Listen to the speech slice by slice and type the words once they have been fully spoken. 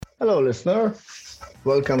Hello, listener.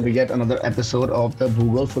 Welcome to yet another episode of the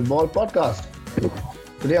Google Football Podcast.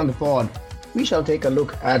 Today on the pod, we shall take a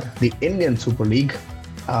look at the Indian Super League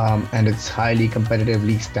and its highly competitive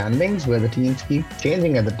league standings, where the teams keep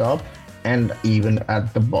changing at the top and even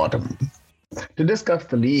at the bottom. To discuss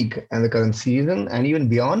the league and the current season and even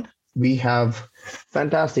beyond, we have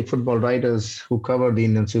fantastic football writers who cover the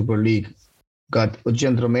Indian Super League. Got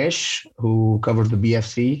Ujjant Ramesh, who covers the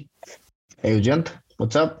BFC. Hey, Ujjant,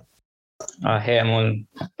 what's up? Hey, Amol,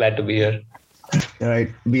 glad to be here. All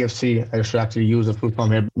right, BFC, I should actually use the full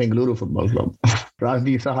form here, Bengaluru Football Club.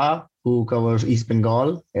 Rajdeep Saha, who covers East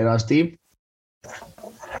Bengal. Hey, Rajdeep.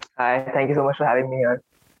 Hi, thank you so much for having me here.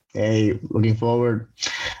 Hey, looking forward.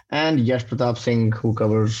 And Yash Pratap Singh, who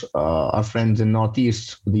covers our friends in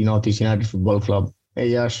Northeast, the Northeast United Football Club. Hey,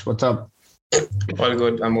 Yash, what's up? All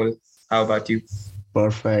good, Amol. How about you?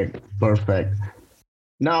 Perfect.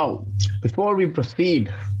 Now, before we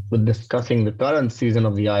proceed with discussing the current season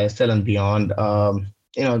of the ISL and beyond,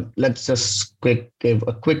 let's just give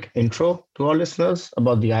a quick intro to our listeners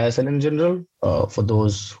about the ISL in general, for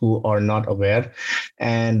those who are not aware.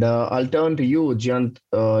 And I'll turn to you, Jant,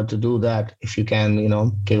 to do that. If you can,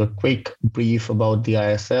 give a quick brief about the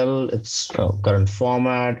ISL, its current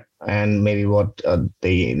format, and maybe what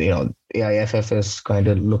the AIFF is kind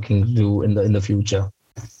of looking to do in the future.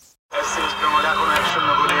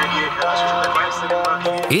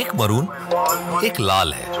 एक maroon एक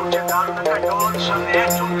लाल है।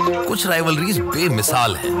 कुछ rivalries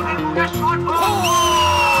बेमिसाल हैं।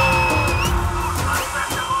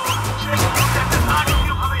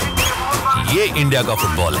 ये India का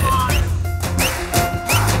football है।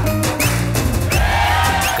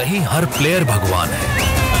 कहीं हर प्लेयर भगवान है,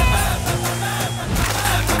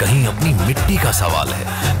 कहीं अपनी मिट्टी का सवाल है।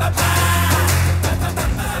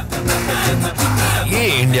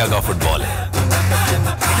 ये इंडिया का फुटबॉल है।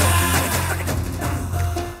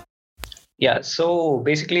 Yeah, so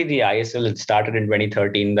basically the ISL started in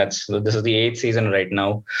 2013. This is the 8th season right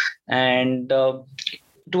now, and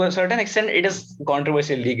to a certain extent, it is a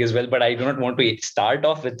controversial league as well. But I do not want to start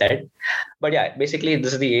off with that. But yeah, basically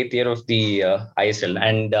this is the 8th year of the ISL,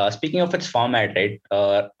 and speaking of its format, right?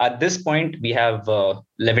 At this point, we have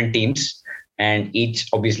 11 teams, and each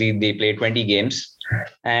obviously they play 20 games.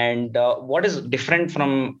 And what is different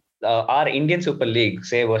from our Indian Super League,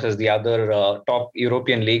 say, versus the other top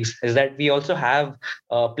European leagues, is that we also have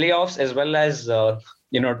playoffs as well as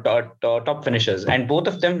top finishers, and both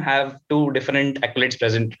of them have two different accolades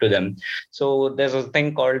present to them. So there's a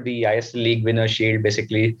thing called the ISL League Winner Shield,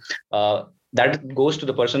 basically. That goes to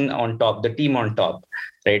the person on top, the team on top,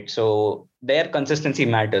 right? So their consistency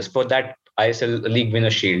matters for that ISL League Winner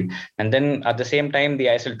Shield. And then at the same time, the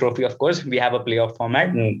ISL Trophy, of course, we have a playoff format,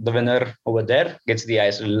 and the winner over there gets the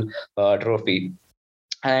ISL Trophy.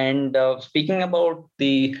 And speaking about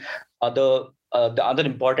the other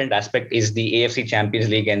important aspect is the AFC Champions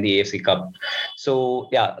League and the AFC Cup. So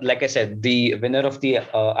yeah, like I said, the winner of the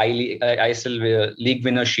ISL League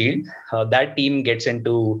Winner Shield, that team gets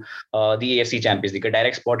into the AFC Champions League, a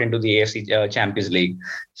direct spot into the AFC Champions League.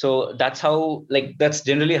 So that's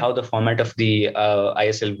generally how the format of the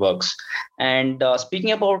ISL works. And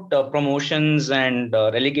speaking about promotions and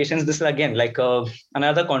relegations, this is again like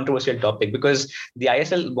another controversial topic, because the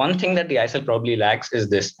ISL, one thing that the ISL probably lacks is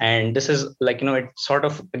this, and this is it's sort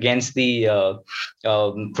of against the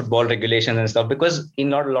football regulations and stuff, because in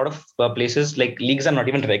not a lot of places, like, leagues are not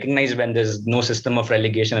even recognized when there's no system of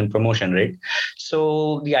relegation and promotion, right?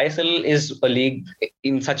 So the ISL is a league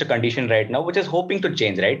in such a condition right now, which is hoping to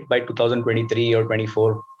change, right? By 2023 or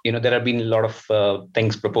 24, there have been a lot of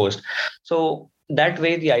things proposed. So that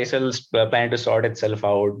way, the ISL is planning to sort itself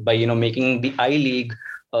out by, making the I League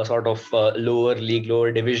a sort of lower league,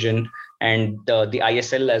 lower division, and the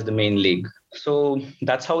ISL as the main league. So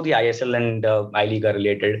that's how the ISL and I League are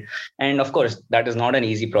related. And of course, that is not an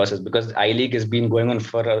easy process, because I League has been going on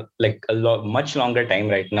for much longer time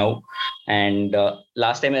right now. And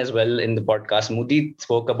last time as well in the podcast, Mudi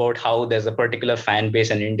spoke about how there's a particular fan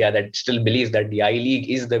base in India that still believes that the I League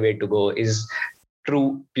is the way to go, is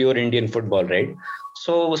true, pure Indian football, right?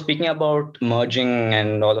 So speaking about merging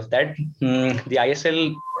and all of that, the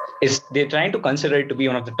ISL they're trying to consider it to be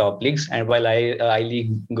one of the top leagues, and while I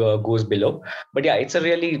League goes below. But yeah, it's a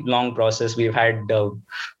really long process. We've had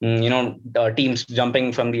teams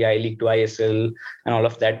jumping from the I League to ISL and all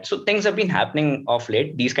of that. So things have been happening of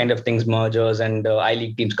late. These kind of things, mergers and I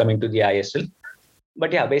League teams coming to the ISL.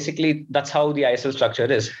 But yeah, basically that's how the ISL structure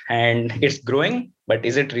is, and it's growing. But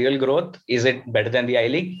is it real growth? Is it better than the I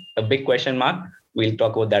League? A big question mark. We'll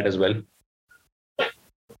talk about that as well.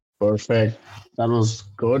 Perfect. That was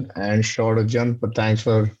good and short again, but thanks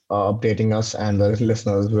for updating us and the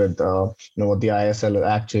listeners with what the ISL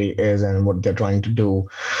actually is and what they're trying to do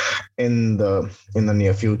in the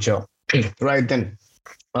near future. Right then,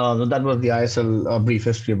 so that was the ISL, brief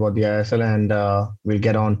history about the ISL, and we'll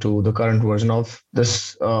get on to the current version of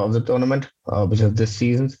this of the tournament, which is this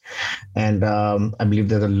season's, and I believe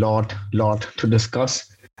there's a lot to discuss.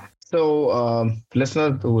 So,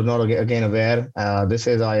 listeners who are not again aware, this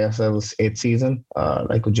is ISL's eighth season,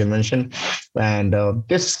 like Ujjwal mentioned, and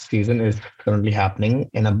this season is currently happening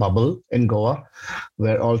in a bubble in Goa,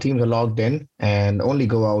 where all teams are logged in and only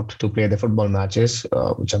go out to play the football matches,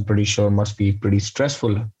 which I'm pretty sure must be pretty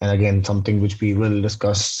stressful. And again, something which we will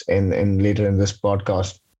discuss in later in this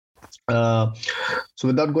podcast. So,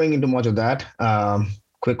 without going into much of that,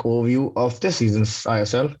 quick overview of this season's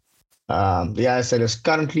ISL. The ISL is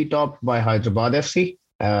currently topped by Hyderabad FC,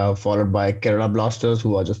 followed by Kerala Blasters,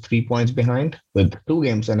 who are just 3 points behind with 2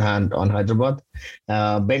 games in hand on Hyderabad.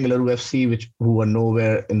 Bengaluru FC, who were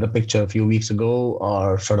nowhere in the picture a few weeks ago,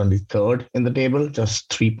 are suddenly third in the table,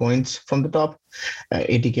 just 3 points from the top.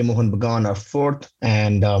 ATK Mohun Bagan are fourth,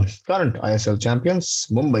 and current ISL champions,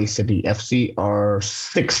 Mumbai City FC, are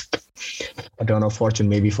sixth. A turn of fortune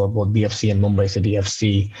maybe for both BFC and Mumbai City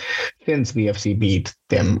FC since BFC beat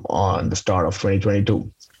them on the start of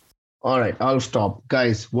 2022. All right, I'll stop.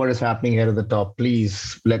 Guys, what is happening here at the top?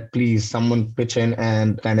 Please someone pitch in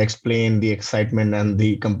and explain the excitement and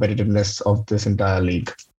the competitiveness of this entire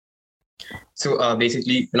league. So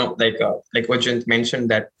basically, like what Jint mentioned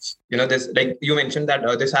that, this, like you mentioned that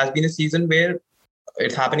this has been a season where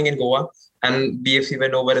it's happening in Goa and BFC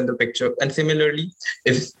went over in the picture. And similarly,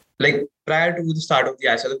 if like prior to the start of the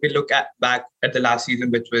ISL, if we look back at the last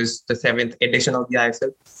season, which was the 7th edition of the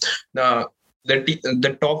ISL,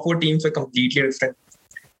 the top 4 teams were completely different.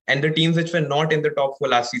 And the teams which were not in the top 4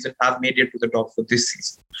 last season have made it to the top 4 this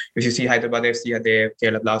season. If you see Hyderabad FC are there,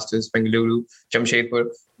 Kerala Blasters, Bengaluru,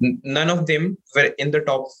 Jamshedpur, none of them were in the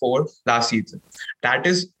top 4 last season. That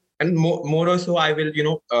is, and more or so, I will,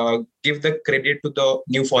 give the credit to the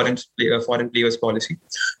new foreign players policy,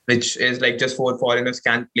 which is like just 4 foreigners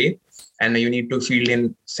can play, and you need to field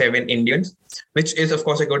in 7 Indians, which is of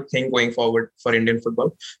course a good thing going forward for Indian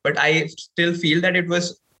football. But I still feel that it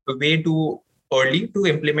was way too early to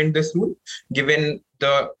implement this rule, given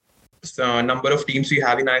the number of teams we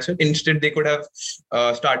have in ISL. Instead, they could have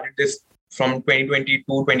started this from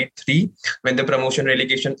 2022-23 when the promotion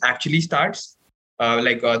relegation actually starts.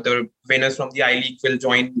 The winners from the I-League will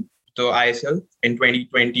join the ISL in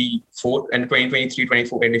 2024 and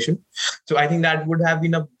 2023-24 edition. So I think that would have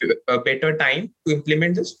been a better time to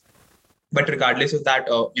implement this. But regardless of that,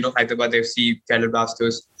 Hyderabad FC, Kerala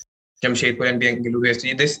Blasters, Jamshedpur and Bengaluru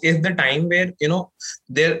FC, this is the time where,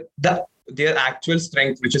 their actual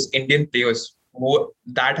strength, which is Indian players,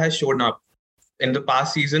 that has shown up. In the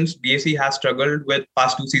past seasons, BSC has struggled with,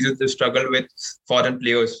 past 2 seasons, they struggled with foreign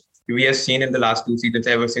players. We have seen in the last 2 seasons,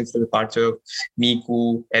 ever since the departure of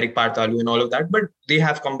Miku, Eric Partalu and all of that, but they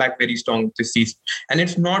have come back very strong this season. And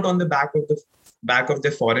it's not on the back of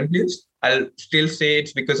the foreign players. I'll still say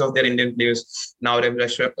it's because of their Indian players. Now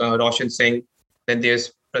Roshan Singh, then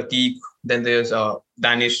there's Prateek, then there's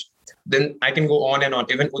Danish. Then I can go on and on.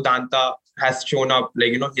 Even Udanta has shown up,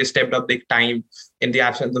 he has stepped up big time in the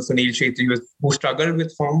absence of Sunil Shetty, who struggled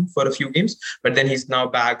with form for a few games, but then he's now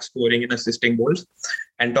back scoring and assisting goals.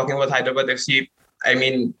 And talking about Hyderabad FC, I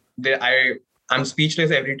mean, I'm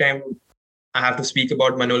speechless every time I have to speak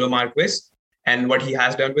about Manolo Marquez and what he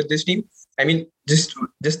has done with this team. I mean, just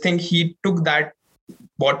think he took that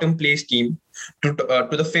bottom place team to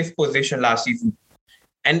the 5th position last season,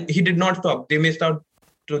 and he did not stop. They missed out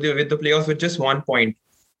with the playoffs with just 1 point.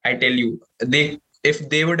 I tell you, if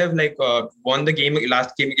they would have won the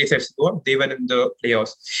last game against FC Goa, they were in the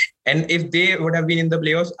playoffs. And if they would have been in the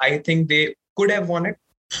playoffs, I think they could have won it.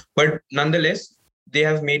 But nonetheless, they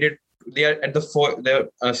have made it. They are at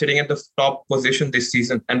they're sitting at the top position this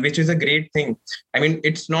season, and which is a great thing. I mean,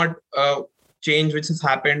 it's not a change which has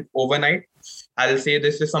happened overnight. I'll say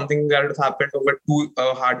this is something that has happened over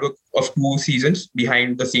hard work of 2 seasons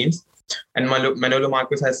behind the scenes. And Manolo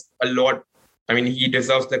Marquez has a lot. I mean, he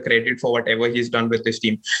deserves the credit for whatever he's done with this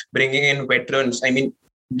team. Bringing in veterans. I mean,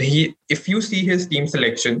 if you see his team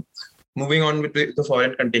selection, moving on with the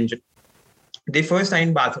foreign contingent, they first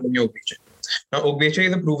signed Bartholomew Ogbeche. Now, Ogbeche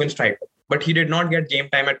is a proven striker, but he did not get game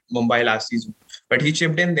time at Mumbai last season. But he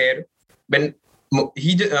chipped in there when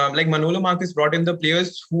Manolo Marquez brought in the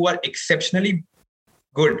players who are exceptionally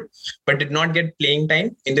good, but did not get playing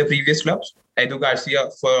time in their previous clubs. Edu Garcia,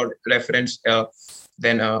 for reference,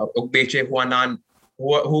 then Ogbeche, Huanan,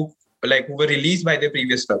 who were released by their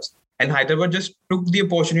previous clubs. And Hyderabad just took the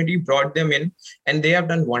opportunity, brought them in, and they have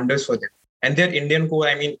done wonders for them. And their Indian core,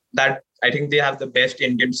 I mean, that I think they have the best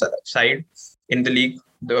Indian side in the league,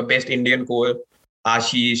 the best Indian core.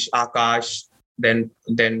 Ashish, Akash, then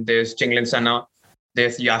there's Chinglin Sana,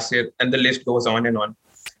 there's Yasir, and the list goes on and on.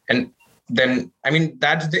 And then, I mean,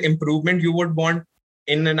 that's the improvement you would want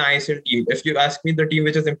in an ISL team. If you ask me the team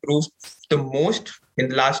which has improved the most in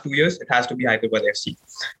the last 2 years, it has to be Hyderabad FC.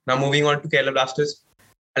 Now, moving on to Kerala Blasters,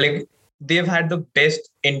 like they've had the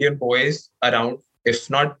best Indian boys around, if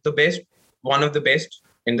not the best, one of the best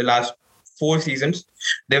in the last 4 seasons.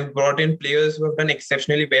 They've brought in players who have done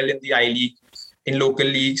exceptionally well in the I League, in local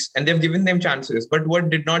leagues, and they've given them chances. But what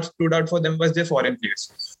did not stood out for them was their foreign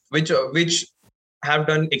players, which have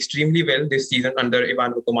done extremely well this season under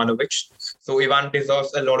Ivan Vukomanovic. So Ivan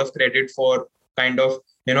deserves a lot of credit for kind of,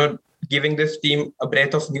 giving this team a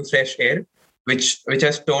breath of new fresh air, which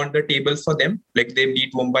has turned the tables for them. Like they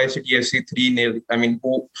beat Mumbai City FC 3-0. I mean,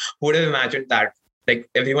 who would have imagined that? Like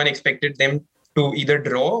everyone expected them to either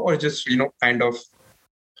draw or just, kind of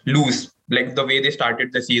lose. Like the way they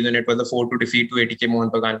started the season, it was a 4-2 defeat to ATK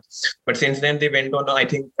Mohun Bagan. But since then, they went on, I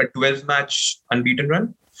think, a 12-match unbeaten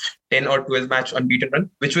run, 10 or 12-match unbeaten run,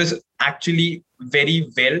 which was actually very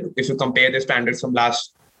well if you compare the standards from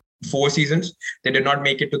last 4 seasons. They did not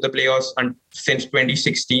make it to the playoffs since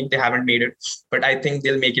 2016. They haven't made it, but I think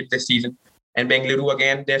they'll make it this season. And Bengaluru,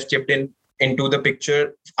 again, they've chipped into the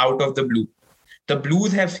picture out of the blue. The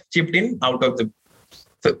Blues have chipped in out of the blue.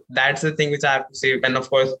 So that's the thing which I have to say. And of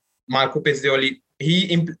course, Marco Pizzioli,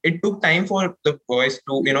 it took time for the boys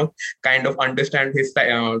to, kind of understand his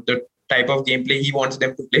the type of gameplay he wants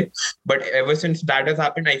them to play. But ever since that has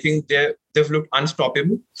happened, I think they've looked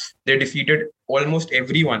unstoppable. They defeated almost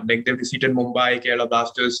everyone. Like they've defeated Mumbai, Kerala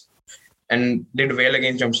Blasters, and did well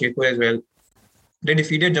against Jamshedpur as well. They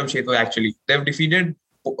defeated Jamshedpur actually. They've defeated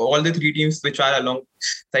all the 3 teams which are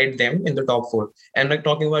alongside them in the top 4. And like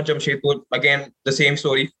talking about Jamshedpur, again, the same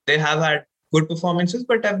story. They have had good performances,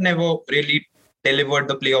 but have never really delivered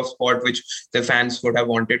the playoff spot which the fans would have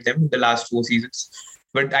wanted them in the last 4 seasons.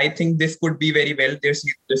 But I think this could be very well this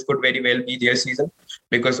could very well be their season,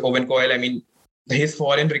 because Owen Coyle, I mean, his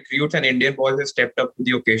foreign recruits and Indian boys have stepped up to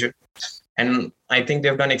the occasion. And I think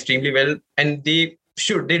they've done extremely well, and they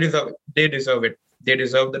deserve it. They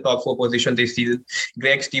deserve the top 4 position this season.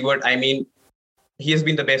 Greg Stewart, I mean, he has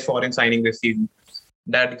been the best foreign signing this season.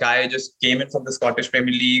 That guy just came in from the Scottish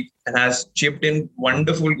Premier League and has chipped in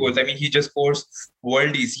wonderful goals. I mean, he just scores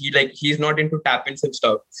worldies. He's not into tap-ins and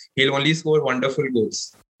stuff. He'll only score wonderful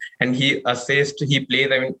goals. And he assists, he plays,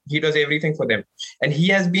 I mean, he does everything for them. And he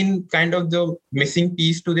has been kind of the missing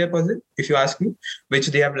piece to their puzzle, if you ask me, which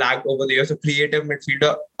they have lacked over the years. A creative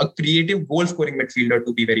midfielder, a creative goal-scoring midfielder,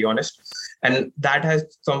 to be very honest. And that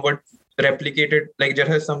has somewhat replicated, like that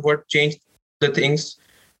has somewhat changed the things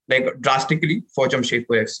like drastically for Jamshedpur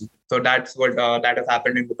FC. So that's what that has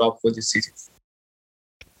happened in the top 4 this season.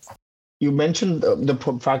 You mentioned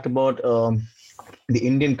the fact about the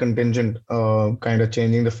Indian contingent kind of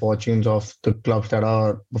changing the fortunes of the clubs that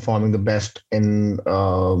are performing the best in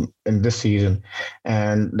this season,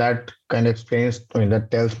 and that kind of explains. I mean,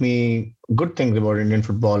 that tells me good things about Indian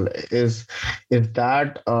football. Is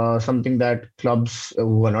that something that clubs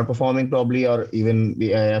who are not performing probably, or even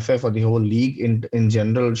the IFF or the whole league in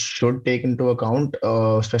general, should take into account,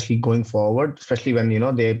 especially going forward, especially when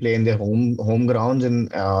they play in their home grounds in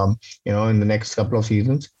in the next couple of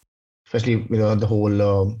seasons, especially with the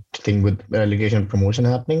whole thing with relegation promotion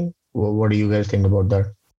happening. What do you guys think about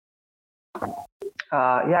that?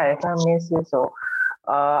 Yeah, if I may say so,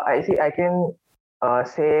 I can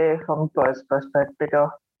say from perspective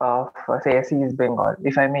of say SC East Bengal,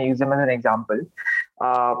 if I may use them as an example.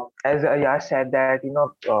 As Yash said that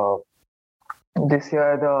this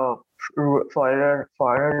year the foreigner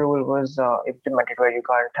rule was implemented where you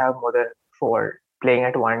can't have more than 4 playing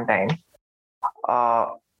at one time.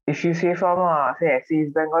 If you see from say SC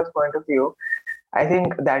East Bengal's point of view, I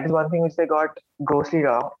think that is one thing which they got grossly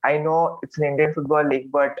wrong. I know it's an Indian football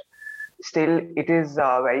league, but still it is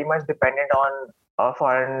very much dependent on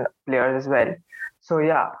foreign players as well. So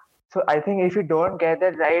yeah, so I think if you don't get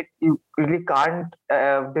that right, you really can't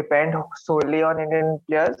depend solely on Indian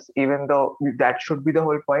players, even though that should be the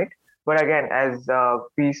whole point. But again, as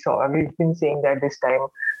we've been saying that this time,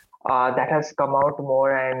 that has come out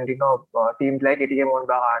more, and teams like ATK Mohun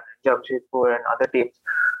Bagan, Jamshedpur, and other teams,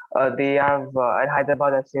 they have and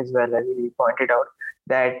Hyderabad FC as well, as we pointed out,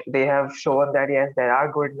 that they have shown that yes, there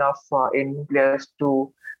are good enough Indian players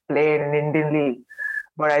to play in an Indian league.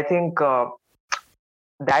 But I think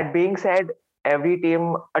that being said, every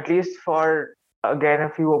team, at least for again a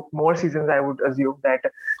few more seasons, I would assume that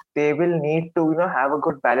they will need to have a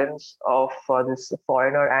good balance of this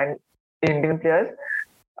foreigner and Indian players,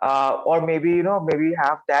 or maybe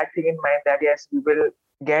have that thing in mind that yes, we will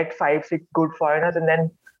get 5-6 good foreigners and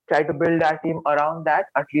then try to build our team around that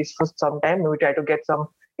at least for some time. Maybe try to get some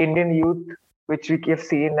Indian youth, which we have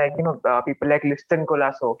seen, like people like Liston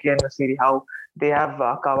Kolasoki and Nasiri, how they have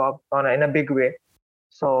come up in a big way.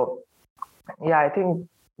 So yeah, I think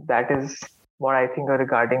that is what I think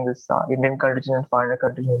regarding this Indian contingent and foreigner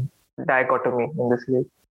contingent dichotomy in this league.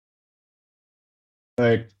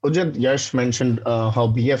 Right. Ujit, Yash mentioned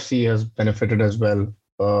how BFC has benefited as well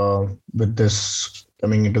with this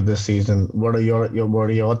coming into this season. What are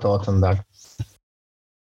your thoughts on that?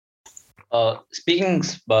 Speaking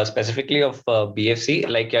specifically of BFC,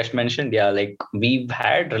 like Yash mentioned, yeah, like we've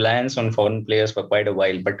had reliance on foreign players for quite a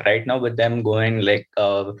while, but right now with them going like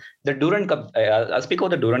the Durand Cup, I'll speak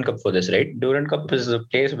of the Durand Cup for this, right? Durand Cup is a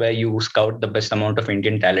place where you scout the best amount of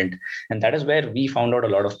Indian talent, and that is where we found out a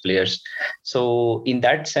lot of players. So in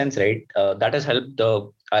that sense, right, that has helped the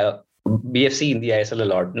BFC in the ISL a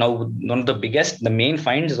lot. Now, one of the main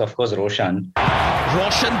finds is of course Roshan.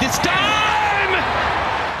 Roshan this time!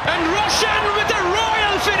 And Roshan with a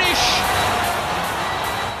royal finish.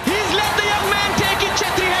 He's let the young man take it,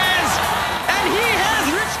 Chetri has. And he has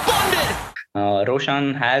responded.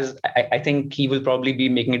 Roshan has, I think he will probably be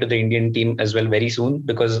making it to the Indian team as well very soon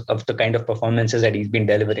because of the kind of performances that he's been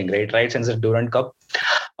delivering, right since the Durand Cup.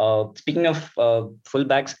 Speaking of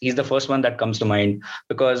fullbacks, he's the first one that comes to mind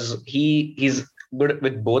because he's good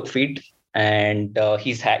with both feet. And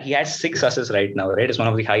he has 6 assists right now, right? It's one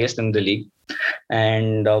of the highest in the league.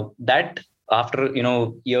 And that after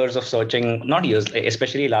years of searching, not years,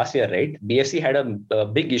 especially last year, right? BFC had a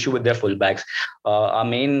big issue with their fullbacks. Our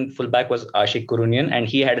main fullback was Ashik Kurunian, and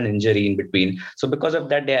he had an injury in between. So because of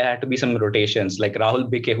that, there had to be some rotations. Like Rahul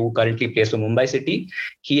Bike, who currently plays for Mumbai City,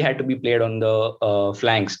 he had to be played on the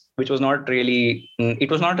flanks, which was not really,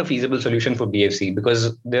 it was not a feasible solution for BFC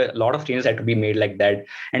because a lot of changes had to be made like that,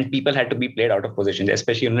 and people had to be played out of position,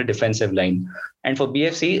 especially on the defensive line. And for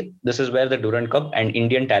BFC, this is where the Durand Cup and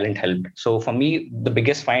Indian talent helped. So for me, the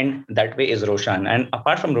biggest find that way is Roshan. And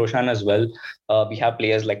apart from Roshan as well, we have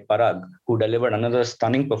players like Parag, who delivered another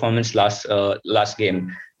stunning performance last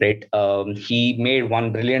game. Right, he made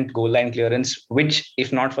one brilliant goal line clearance, which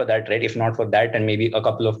if not for that, and maybe a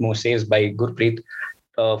couple of more saves by Gurpreet,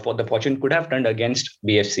 for the fortune could have turned against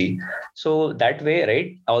BFC. So that way,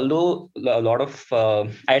 right, although a lot of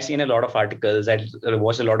I had seen a lot of articles, I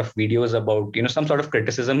watched a lot of videos about some sort of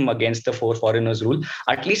criticism against the 4 foreigners rule,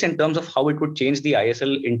 at least in terms of how it would change the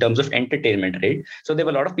ISL in terms of entertainment, right? So there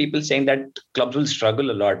were a lot of people saying that clubs will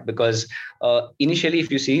struggle a lot because initially,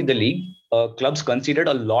 if you see the league, clubs conceded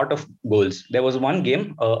a lot of goals. There was one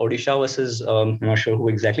game, Odisha versus I'm not sure who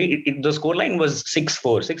exactly. The scoreline was 6-4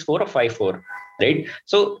 or 5-4, right?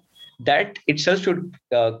 So that itself should,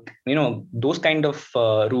 those kind of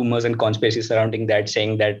rumors and conspiracies surrounding that,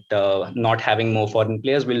 saying that not having more foreign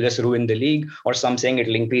players will just ruin the league, or some saying it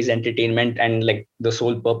will increase entertainment and like the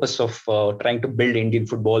sole purpose of trying to build Indian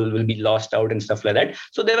football will be lost out and stuff like that.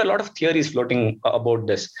 So there are a lot of theories floating about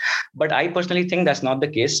this. But I personally think that's not the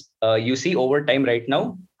case. You see over time right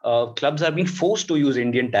now, clubs are being forced to use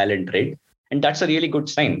Indian talent, right? And that's a really good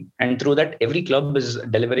sign. And through that, every club is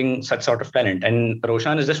delivering such sort of talent. And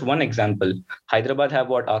Roshan is just one example. Hyderabad have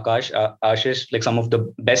Akash, Ashish, like some of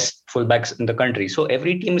the best fullbacks in the country. So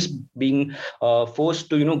every team is being forced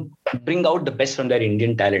to, bring out the best from their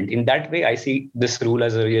Indian talent. In that way, I see this rule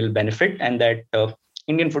as a real benefit, and that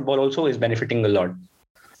Indian football also is benefiting a lot.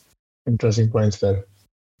 Interesting points there.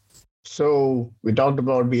 So we talked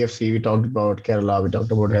about BFC, we talked about Kerala, we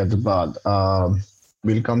talked about Hyderabad.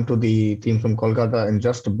 We'll come to the team from Kolkata in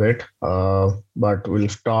just a bit, but we'll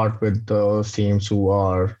start with those teams who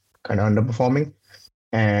are kind of underperforming.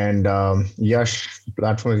 And Yash, the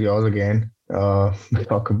platform is yours again. We'll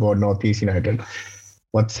talk about Northeast United.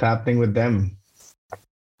 What's happening with them?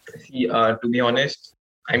 See, to be honest,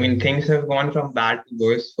 I mean, things have gone from bad to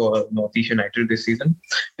worse for Northeast United this season.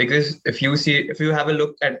 Because if you have a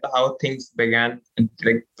look at how things began,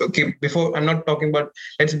 before talking about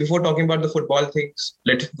the football things,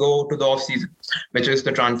 let's go to the off season, which is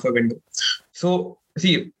the transfer window. So,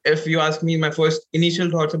 see, if you ask me, my first initial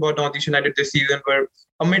thoughts about Northeast United this season were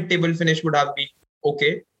a mid-table finish would have been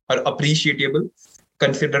okay or appreciable,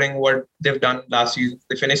 considering what they've done last season.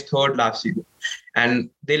 They finished 3rd last season, and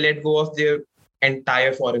they let go of their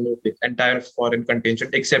entire foreign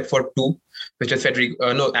contingent except for 2, which is 3.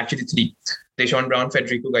 Deshaun Brown,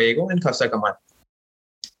 Federico Gallego, and Khasa Kamal.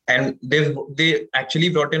 And they actually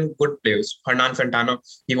brought in good players. Hernan Santana,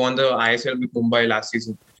 he won the ISL with Mumbai last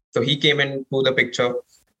season, so he came into the picture.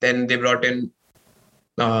 Then they brought in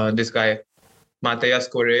this guy, Matthias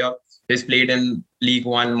Correa. He's played in League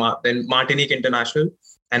One, then Martinique International,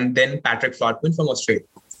 and then Patrick Flotman from Australia.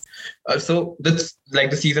 So that's like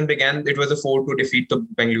the season began. It was a 4-2 defeat to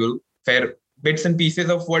Bengaluru. Fair bits and pieces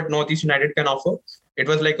of what Northeast United can offer. It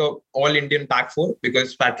was like a all-Indian pack four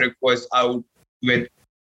because Patrick was out with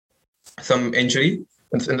some injury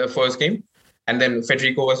in the first game, and then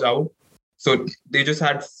Federico was out. So they just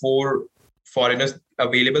had 4 foreigners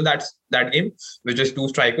available that game, which is 2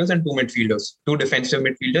 strikers and 2 midfielders, 2 defensive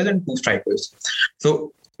midfielders and 2 strikers.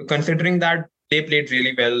 So considering that, they played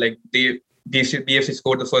really well. Like BFC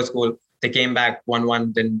scored the first goal. They came back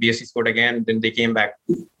 1-1. Then BFC scored again. Then they came back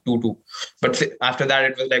 2-2. But after that,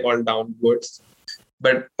 it was like all downwards.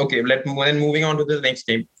 But okay, then moving on to the next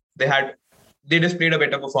game, they displayed a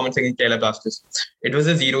better performance against Kerala Blasters. It was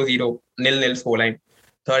a 0-0, 0-0 scoreline.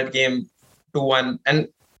 Third game, 2-1, and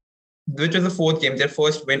which was the fourth game, their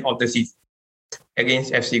first win of the season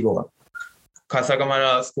against FC Goa. Khasa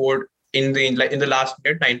Kamara scored in the last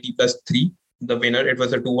minute, 90+3, the winner. It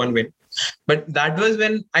was a 2-1 win. But that was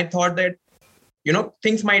when I thought that,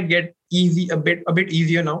 things might get easy, a bit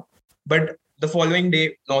easier now. But the following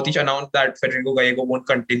day, Northeast announced that Federico Gallego won't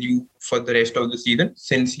continue for the rest of the season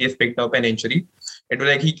since he has picked up an injury. It was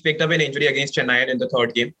like he picked up an injury against Chennai in the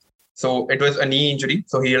third game. So it was a knee injury.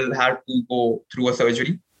 So he'll have to go through a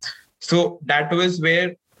surgery. So that was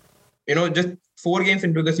where, just 4 games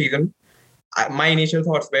into the season, my initial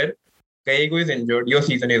thoughts were, Gallego is injured, your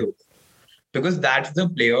season is over. Because that's the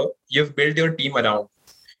player you've built your team around.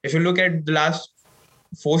 If you look at the last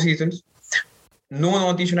 4 seasons, no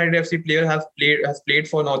Northeast United FC player has played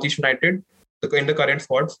for Northeast United in the current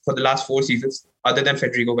squad for the last 4 seasons, other than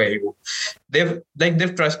Federico Gallego.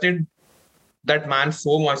 They've trusted that man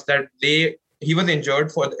so much that he was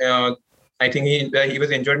injured for I think he was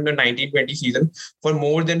injured in the 1920 season for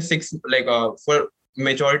more than 6 for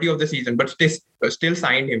majority of the season, but still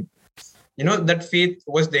signed him. That faith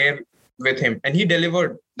was there with him, and he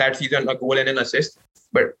delivered that season a goal and an assist.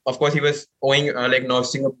 But of course, he was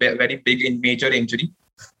nursing a very big major injury,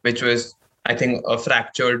 which was, I think, a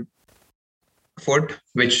fractured foot,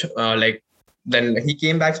 which then he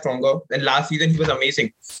came back stronger. And last season, he was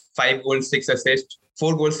amazing. 5 goals, 6 assists,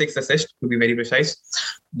 4 goals, 6 assists, to be very precise.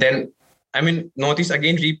 Then, Northeast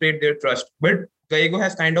again replayed their trust. But Gallego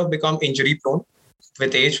has kind of become injury prone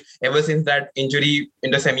with age. Ever since that injury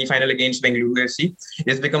in the semi-final against Bengaluru FC,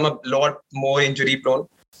 he's become a lot more injury prone.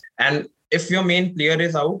 And if your main player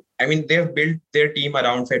is out, they've built their team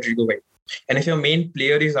around Federico Gallego. And if your main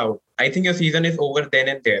player is out, I think your season is over then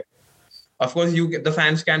and there. Of course, the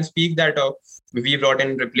fans can speak that we brought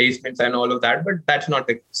in replacements and all of that, but that's not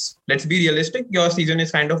the case. Let's be realistic. Your season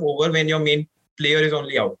is kind of over when your main player is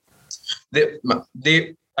only out.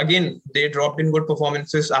 They dropped in good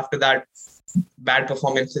performances after that, bad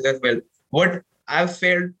performances as well. What I've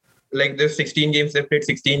felt like the 16 games, they've played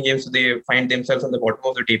 16 games, so they find themselves on the bottom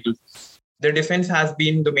of the table. Their defense has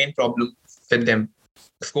been the main problem with them.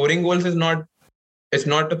 Scoring goals is not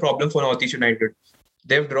a problem for Northeast United.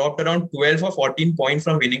 They've dropped around 12 or 14 points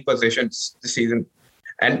from winning positions this season.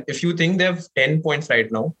 And if you think they have 10 points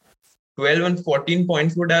right now, 12 and 14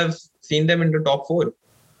 points would have seen them in the top 4.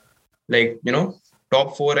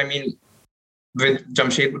 Top 4, with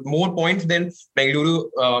Jamshedpur, more points than Bengaluru,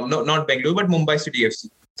 not Bengaluru, but Mumbai City FC.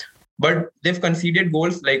 But they've conceded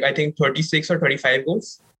goals, I think 36 or 35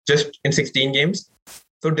 goals just in 16 games.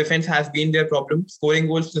 So defense has been their problem. Scoring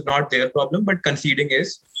goals is not their problem, but conceding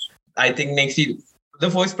is. I think next season, the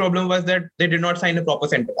first problem was that they did not sign a proper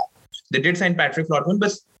centre back. They did sign Patrick Flotman,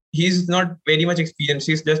 but he's not very much experienced.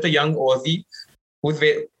 He's just a young Aussie who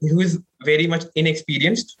is very much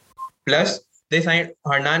inexperienced. Plus, they signed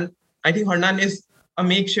Hernan. I think Hernan is a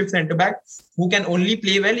makeshift centre back who can only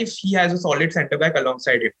play well if he has a solid centre back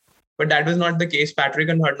alongside him. But that was not the case. Patrick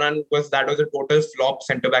and Hernan was a total flop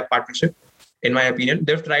centre back partnership, in my opinion.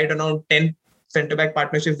 They've tried around 10 centre back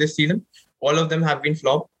partnerships this season. All of them have been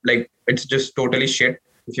flop. It's just totally shit,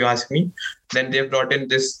 if you ask me. Then they've brought in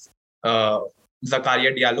this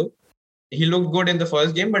Zakaria Diallo. He looked good in the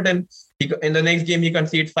first game, but then in the next game, he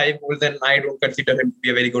conceded 5 goals, and I don't consider him to be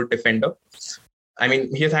a very good defender.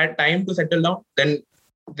 He has had time to settle down. Then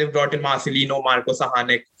they've brought in Marcelino, Marco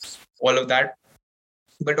Sahanek, all of that.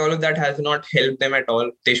 But all of that has not helped them at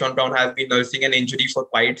all. Tayshaun Brown has been nursing an injury for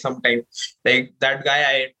quite some time. That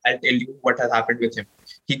guy, I'll tell you what has happened with him.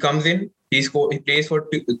 He comes in, he plays for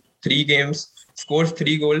 3 games, scores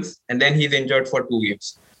 3 goals, and then he's injured for 2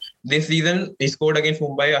 games. This season, he scored against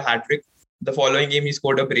Mumbai a hat-trick. The following game, he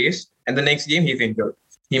scored a brace, and the next game, he's injured.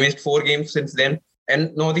 He missed 4 games since then.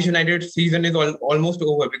 And Northeast United's season is almost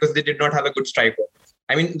over because they did not have a good striker.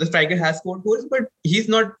 I mean, the striker has scored goals, but he's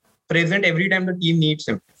not present every time the team needs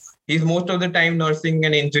him. He's most of the time nursing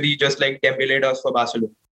an injury, just like Dembele does for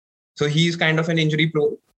Barcelona. So he's kind of an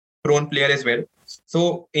injury-prone player as well.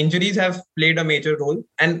 So injuries have played a major role.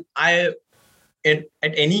 And at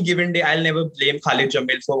any given day, I'll never blame Khalid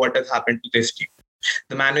Jamil for what has happened to this team.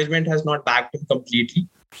 The management has not backed him completely.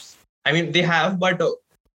 I mean, they have, but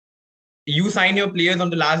you sign your players on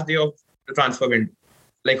the last day of the transfer window.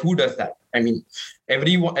 Like, who does that? I mean,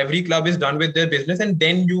 every club is done with their business, and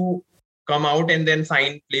then you come out and then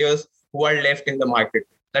sign players who are left in the market.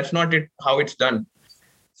 That's not how it's done.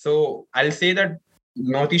 So I'll say that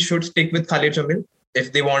Northeast should stick with Khalid Jamil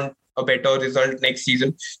if they want a better result next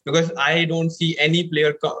season, because I don't see any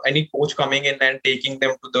coach coming in and taking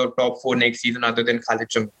them to the top 4 next season other than Khalid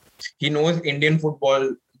Jamil. He knows Indian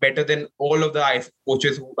football better than all of the ISL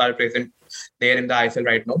coaches who are present there in the ISL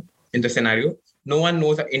right now in the scenario. No one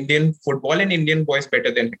knows Indian football and Indian boys better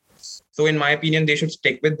than him. So in my opinion, they should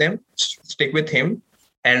stick with him,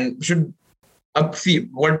 and should see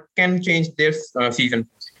what can change this season.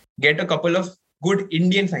 Get a couple of good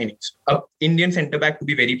Indian signings. A Indian centre back, to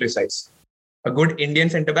be very precise. A good Indian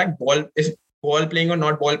centre back, is ball playing or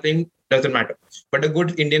not ball playing doesn't matter. But a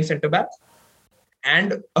good Indian centre back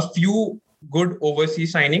and a few good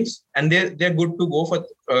overseas signings, and they're good to go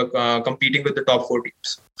for competing with the top 4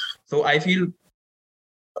 teams. So I feel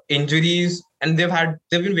injuries, and they've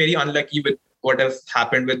been very unlucky with what has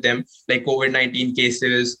happened with them, like COVID-19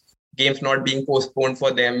 cases, games not being postponed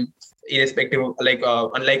for them, irrespective of,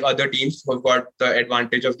 unlike other teams who've got the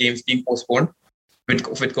advantage of games being postponed with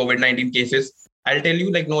COVID-19 cases. I'll tell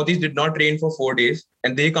you, like, Northeast did not train for 4 days,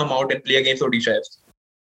 and they come out and play against Odisha FC.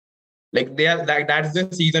 Like, they are like, that's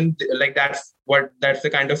the season, like that's the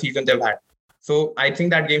kind of season they've had. So I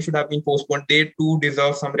think that game should have been postponed. They too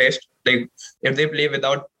deserve some rest. Like, if they play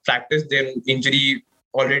without practice, then injury,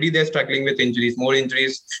 already they're struggling with injuries. More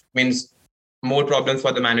injuries means more problems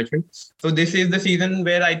for the management. So this is the season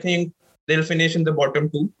where I think they'll finish in the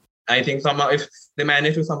bottom 2. I think somehow, if they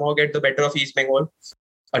manage to somehow get the better of East Bengal,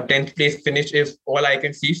 a 10th place finish is all I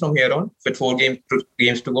can see from here on, with 4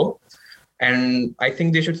 games to go. And I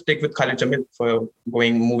think they should stick with Khalid Jamil for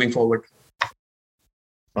moving forward.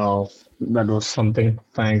 Oh, that was something.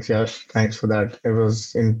 Thanks, Yash. Thanks for that. It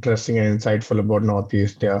was interesting and insightful about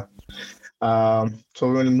Northeast. Yeah.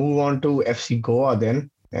 So we'll move on to FC Goa then.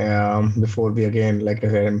 Before we again, like I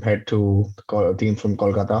said, head to the team from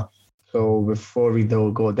Kolkata. So before we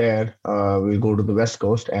go there, we'll go to the West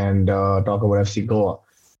Coast and talk about FC Goa.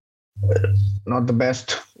 Not the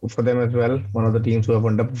best for them as well. One of the teams who have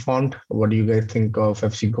underperformed. What do you guys think of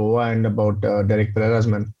FC Goa and about Derek Pereira's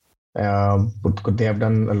men? Could they have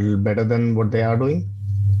done a little better than what they are doing?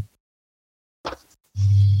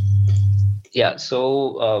 Yeah,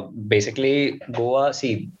 so basically Goa,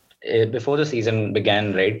 before the season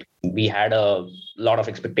began, right, we had a lot of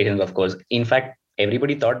expectations, of course. In fact,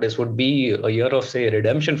 everybody thought this would be a year of,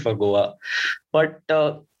 redemption for Goa. But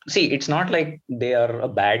it's not like they are a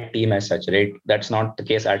bad team as such, right? That's not the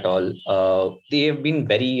case at all. They have been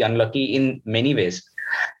very unlucky in many ways.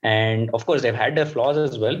 And of course, they've had their flaws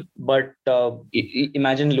as well. But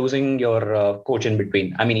imagine losing your coach in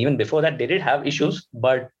between. I mean, even before that, they did have issues.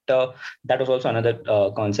 But that was also another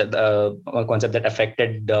concept that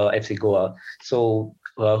affected FC Goa. So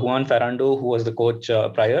Juan Ferrando, who was the coach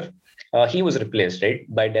prior, he was replaced, right,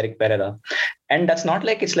 by Derek Pereira. And that's not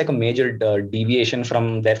like it's like a major deviation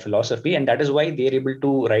from their philosophy. And that is why they're able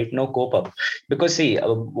to right now cope up. Because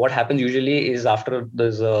what happens usually is after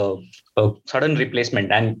there's a sudden replacement,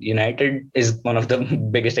 and United is one of the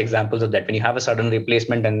biggest examples of that. When you have a sudden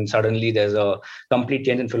replacement and suddenly there's a complete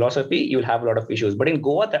change in philosophy, you'll have a lot of issues. But in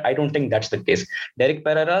Goa, I don't think that's the case. Derek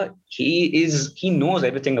Pereira, he knows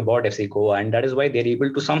everything about FC Goa, and that is why they're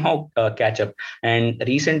able to somehow catch up. And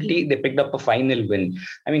recently they picked up a final win.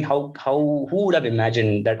 I mean, who would have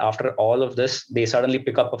imagined that after all of this, they suddenly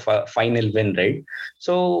pick up a final win, right?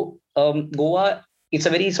 So Goa, it's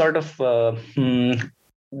a very sort of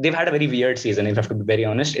they've had a very weird season, if I have to be very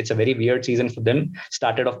honest. It's a very weird season for them.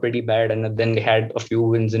 Started off pretty bad, and then they had a few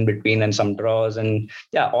wins in between and some draws. And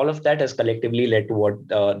all of that has collectively led to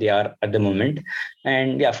what they are at the moment.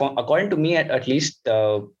 And according to me, at least,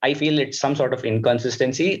 I feel it's some sort of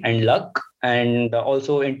inconsistency and luck. And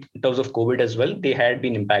also in terms of COVID as well, they had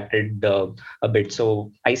been impacted a bit.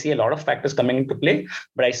 So I see a lot of factors coming into play,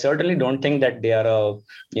 but I certainly don't think that they are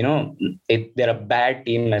they're a bad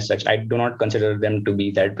team as such. I do not consider them to be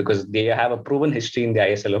that, because they have a proven history in the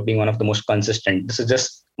ISL of being one of the most consistent. This is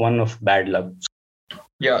just one of bad luck.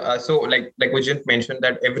 Yeah, so like Vijay mentioned,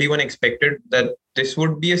 that everyone expected that this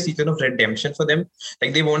would be a season of redemption for them.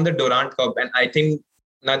 Like, they won the Durand Cup, and I think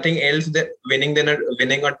nothing else than winning a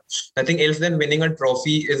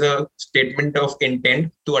trophy is a statement of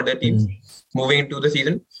intent to other teams moving into the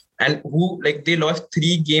season. And they lost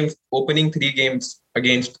opening three games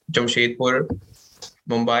against Jamshedpur,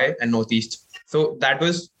 Mumbai, and Northeast. So that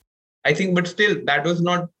was, I think, but still, that was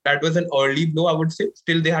an early blow, I would say.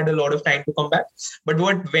 Still, they had a lot of time to come back. But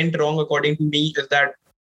what went wrong, according to me, is that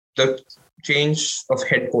the change of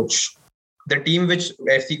head coach. The team which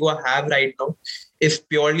FC Goa have right now is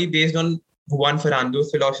purely based on Juan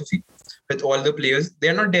Fernando's philosophy with all the players. They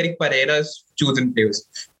are not Derek Pereira's chosen players.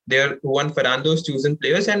 They are Juan Fernando's chosen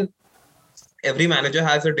players, and every manager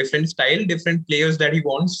has a different style, different players that he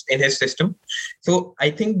wants in his system. So I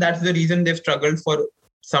think that's the reason they've struggled for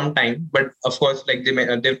some time. But of course, they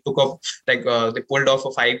took off, they pulled off a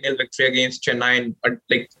 5-0 victory against Chennai, and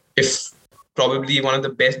if probably one of the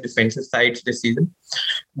best defensive sides this season.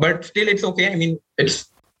 But still, it's okay. I mean,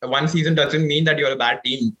 it's one season doesn't mean that you're a bad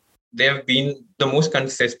team. They've been the most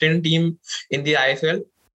consistent team in the ISL.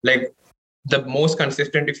 The most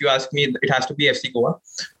consistent, if you ask me, it has to be FC Goa.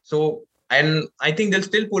 So, and I think they'll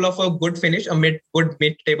still pull off a good finish, a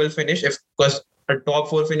mid-table finish, because a top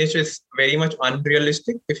 4 finish is very much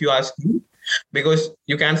unrealistic, if you ask me, because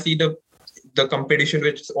you can see the competition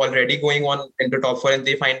which is already going on in the top 4, and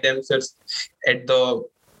they find themselves at the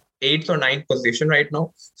 8th or 9th position right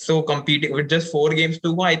now. So competing with just 4 games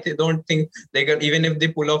to go, don't think they can, even if they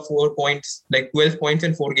pull off 4 points, 12 points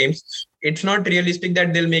in 4 games, it's not realistic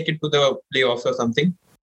that they'll make it to the playoffs or something.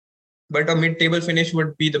 But a mid-table finish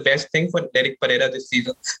would be the best thing for Derek Pereira this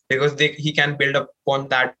season, because he can build upon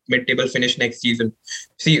that mid-table finish next season.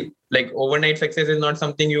 See, overnight success is not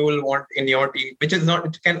something you will want in your team, which is not,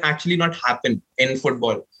 it can actually not happen in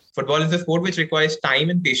football. Football is a sport which requires time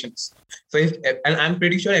and patience. So and I'm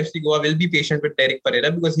pretty sure FC Goa will be patient with Derek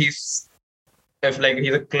Pereira, because he's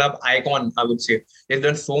a club icon, I would say. He's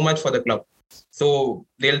done so much for the club. So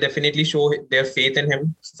they'll definitely show their faith in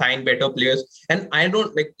him, sign better players. And I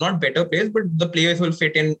don't not better players, but the players will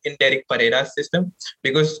fit in Derek Pereira's system,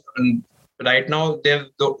 because right now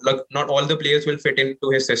not all the players will fit into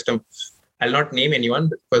his system. I'll not name anyone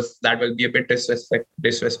because that will be a bit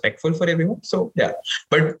disrespectful for everyone. So yeah,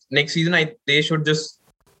 but next season they should just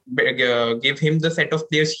give him the set of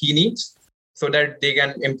players he needs so that they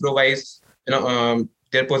can improvise,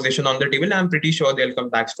 their position on the table. I'm pretty sure they'll come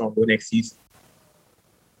back stronger next season.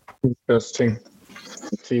 Interesting.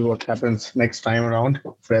 Let's see what happens next time around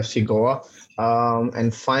for FC Goa.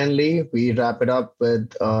 And finally, we wrap it up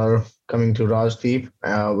with coming to Rajdeep.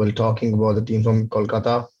 We're talking about the team from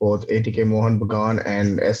Kolkata, both ATK Mohun Bagan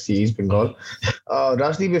and SC East Bengal.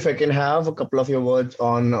 Rajdeep, if I can have a couple of your words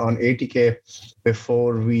on ATK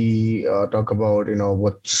before we talk about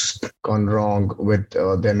what's gone wrong with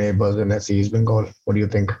their neighbors in SC East Bengal. What do you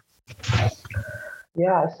think?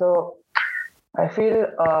 Yeah, so I feel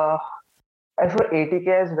as for ATK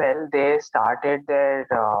as well, they started their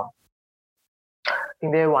I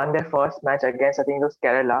think they won their first match against, I think it was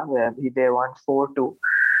Kerala, where they won 4-2.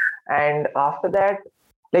 And after that,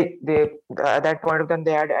 at that point of time,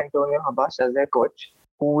 they had Antonio Habas as their coach,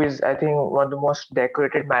 who is, I think, one of the most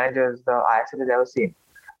decorated managers the ISL has ever seen.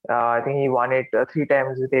 I think he won it 3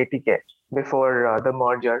 times with ATK before the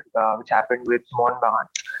merger, which happened with Mohun Bagan.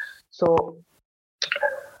 So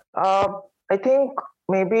I think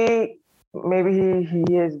maybe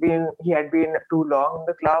he had been too long in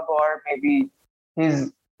the club, or maybe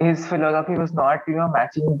his philosophy was not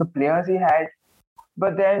matching the players he had.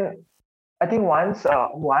 But then I think once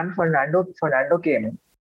Juan Fernando came in,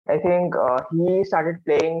 I think he started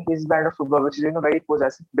playing his brand of football, which is very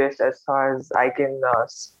possessive based as far as I can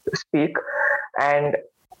speak. And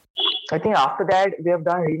I think after that they have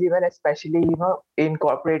done really well, especially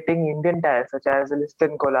incorporating Indian talents such as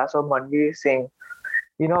Liston Kolas or Manveer Singh,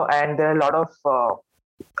 and there are a lot of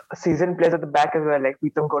seasoned players at the back as well, like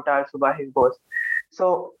Pritam Kotal, Subhash Bose.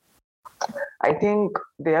 So I think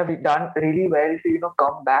they have done really well to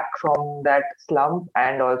come back from that slump.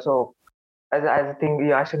 And also, as I think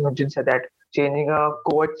Yash and Nujin said, that changing a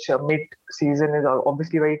coach mid-season is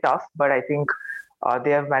obviously very tough, but I think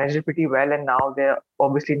they have managed it pretty well, and now they're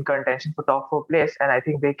obviously in contention for top 4 place, and I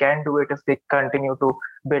think they can do it if they continue to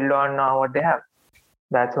build on what they have.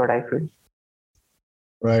 That's what I feel.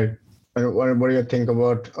 Right. And what do you think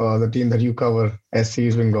about the team that you cover, SC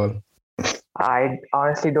East Bengal? I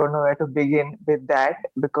honestly don't know where to begin with that,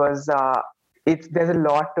 because there's a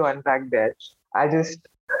lot to unpack there. And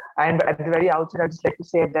at the very outset, I'd just like to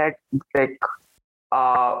say that being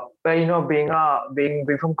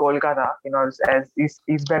from Kolkata, as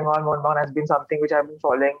East Bengal, Mohun Bagan has been something which I've been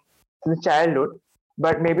following since childhood.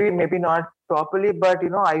 but maybe not properly. But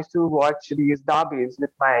I used to watch these derbies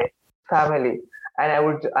with my family, and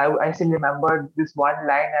I still remember this one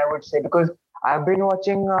line I would say, because I've been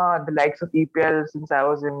watching the likes of EPL since I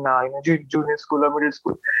was in junior school or middle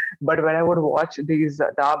school. But when I would watch these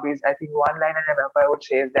derbies, I think one line I remember I would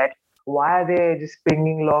say is that, why are they just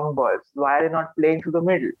pinging long balls? Why are they not playing through the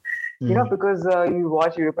middle? Because you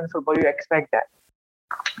watch European football, you expect that.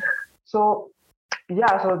 So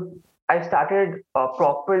I started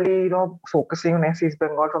properly, focusing on FC East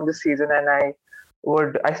Bengal from this season, and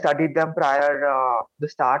I studied them prior the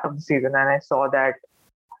start of the season, and I saw that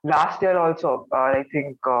last year also, I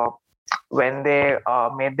think when they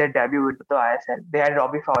made their debut into the ISL, they had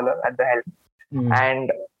Robbie Fowler at the helm,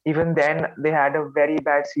 and even then they had a very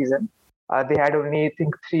bad season. They had only, I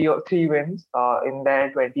think, three wins in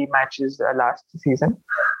their 20 matches last season,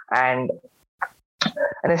 and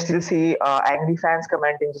I still see angry fans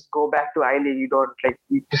commenting, just go back to I-League.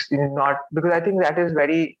 Because I think that is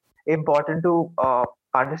very important to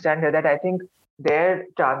understand here, that I think their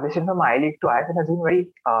transition from I-League to ISL has been very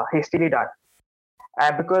hastily done.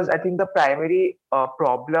 Because I think the primary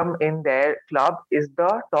problem in their club is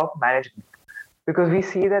the top management. Because we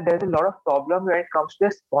see that there's a lot of problem when it comes to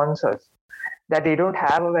their sponsors, that they don't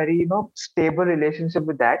have a very stable relationship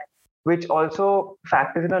with that, which also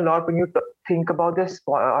factors in a lot when you think about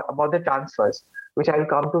about the transfers, which I will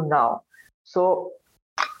come to now. So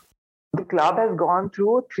the club has gone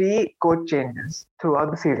through 3 coach changes throughout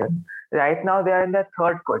the season. Right now, they are in their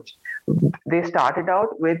 3rd coach. They started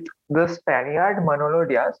out with the Spaniard Manolo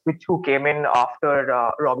Diaz, who came in after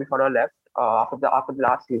Robbie Fowler left after the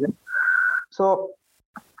last season. So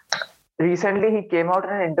recently, he came out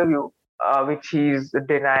in an interview, which he's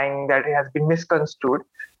denying that it has been misconstrued.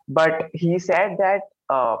 But he said that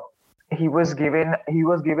he was given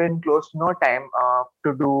close to no time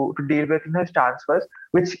to deal with his transfers,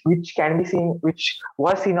 which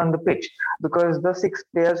was seen on the pitch, because the 6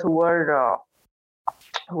 players who were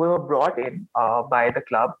brought in by the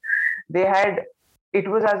club, it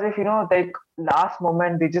was as if like last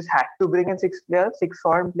moment they just had to bring in 6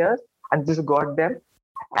 foreign players, and just got them.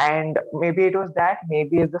 And maybe it was that,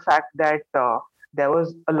 maybe it's the fact that there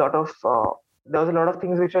was a lot of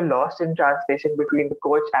things which were lost in translation between the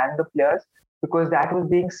coach and the players, because that was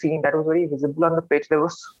being seen, that was very visible on the pitch. There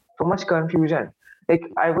was so much confusion. Like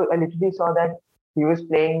I literally saw that he was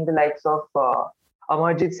playing the likes of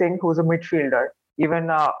Amarjit Singh, who's a midfielder, even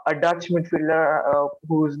a Dutch midfielder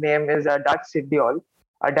whose name is Darren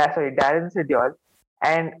Sidiol,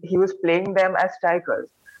 and he was playing them as strikers.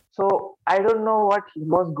 So I don't know what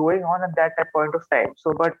was going on at that point of time.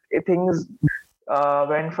 So, but things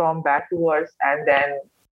went from bad to worse, and then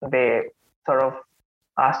they sort of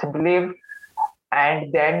asked him to leave.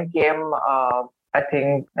 And then came, I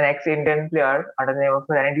think, an ex-Indian player under the name of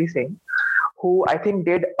Randy Singh, who I think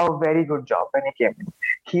did a very good job when he came in.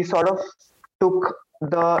 He sort of took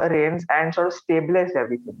the reins and sort of stabilized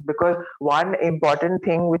everything. Because one important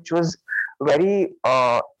thing which was very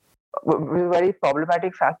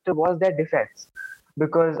problematic factor was their defense.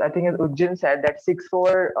 Because I think, as Ujjin said, that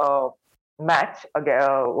 6-4 match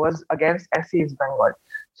was against FC East Bengal.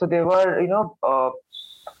 So they were,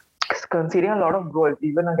 conceding a lot of goals.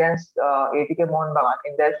 Even against ATK Mohun Bagan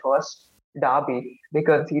in their first derby, they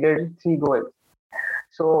conceded 3 goals.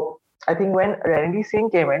 So I think when Randy Singh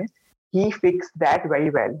came in, he fixed that very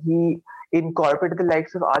well. He incorporated the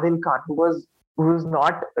likes of Adil Khan, who was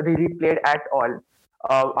not really played at all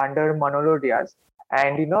under Manolo Diaz.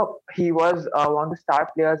 And, he was one of the star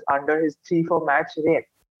players under his 3-4 match reign.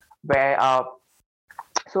 Where,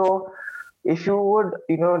 so if you would,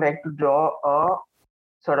 like to draw a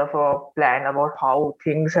sort of a plan about how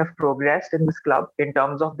things have progressed in this club in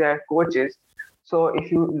terms of their coaches. So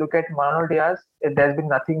if you look at Manolo Diaz, there's been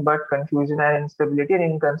nothing but confusion and instability and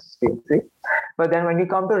inconsistency. But then when you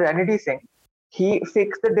come to Randy Singh, he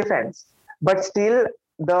fixed the defense, but still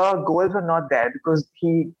the goals were not there, because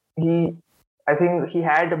I think he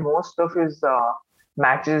had most of his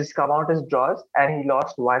matches come out as draws, and he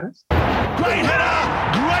lost once. Great header,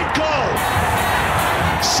 great goal.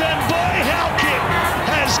 Semboy Halkett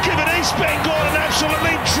has given East Bengal an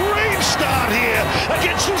absolutely dream start here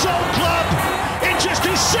against his old club in just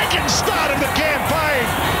his 2nd start of the campaign.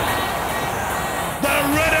 The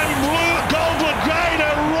red and blue gold brigade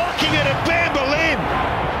are rocking it at Bamberlin.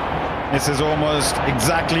 This is almost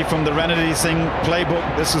exactly from the Randy Singh playbook.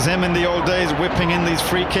 This was him in the old days, whipping in these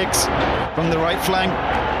free kicks from the right flank.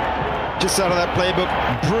 Just out of that playbook.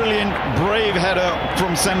 Brilliant, brave header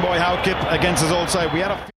from Semboy Halkett against his old side.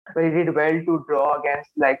 where he did well to draw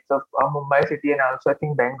against likes of Mumbai City and also I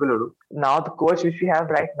think Bengaluru. Now the coach which we have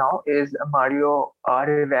right now is Mario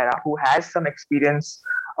Rivera, who has some experience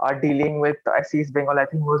dealing with SC's Bengal. I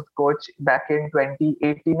think he was coach back in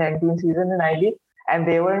 2018-19 season in I-League, and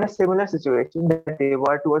they were in a similar situation that they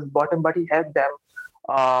were towards bottom, but he helped them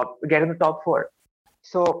get in the top four.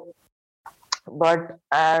 So, right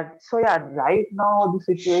now the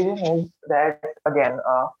situation is that again.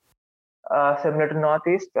 Similar to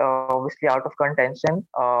Northeast, obviously out of contention.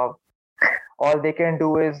 All they can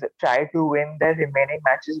do is try to win their remaining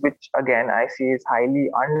matches, which again I see is highly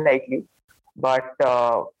unlikely. But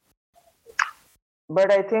I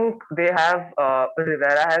think they have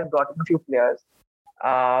Rivera has gotten a few players.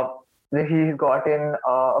 He's gotten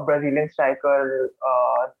a Brazilian striker,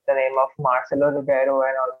 the name of Marcelo Ribeiro,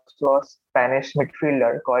 and also a Spanish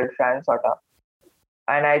midfielder called Fran Sota.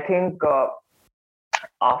 And I think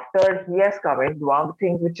after he has come in, one of the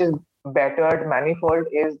things which is bettered manifold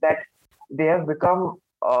is that they have become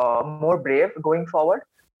more brave going forward.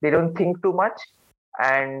 They don't think too much,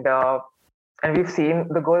 and we've seen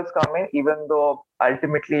the goals come in, even though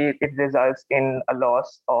ultimately it results in a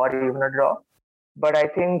loss or even a draw. But I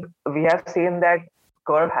think we have seen that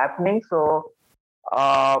curve happening. So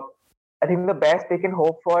I think the best they can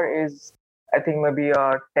hope for is, I think, maybe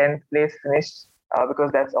a 10th place finish,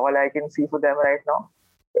 because that's all I can see for them right now.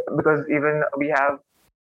 Because even we have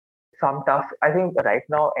some tough, I think right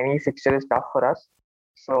now any fixture is tough for us.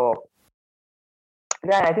 So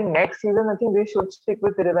yeah, I think next season, I think we should stick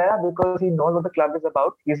with Rivera because he knows what the club is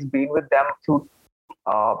about. He's been with them through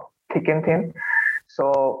thick and thin.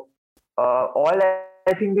 So all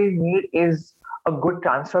I think they need is a good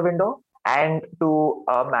transfer window and to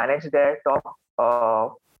manage their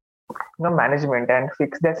top management and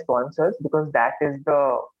fix their sponsors, because that is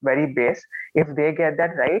the very base. If they get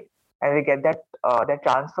that right and they get that their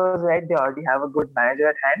transfers right, they already have a good manager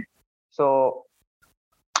at hand. So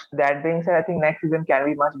that being said, I think next season can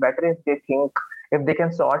be much better if they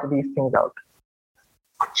can sort these things out.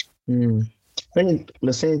 I think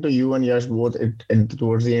listening to you and Yash both, it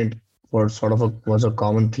towards the end was a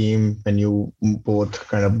common theme when you both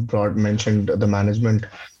kind of mentioned the management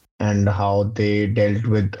and how they dealt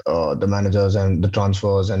with the managers and the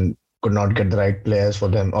transfers and could not get the right players for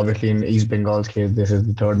them. Obviously, in East Bengal's case, this is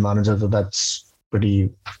the third manager, so that's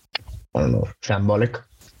pretty, shambolic,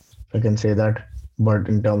 if I can say that. But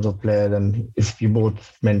in terms of players, and if you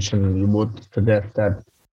both suggest that,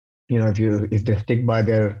 if they stick by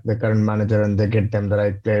their current manager and they get them the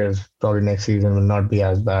right players, probably next season will not be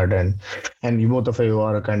as bad. And you both of you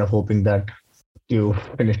are kind of hoping that you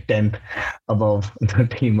finish 10th above the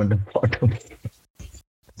team at the bottom.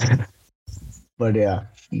 But yeah,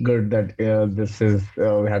 good that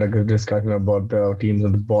we had a good discussion about the teams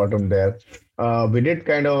at the bottom there. We did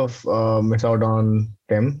kind of miss out on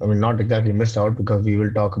them. I mean, not exactly missed out, because we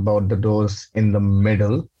will talk about those in the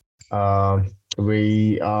middle.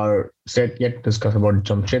 We are set yet to discuss about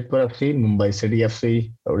Jamshedpur FC, Mumbai City FC,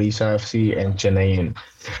 Odisha FC, and Chennai.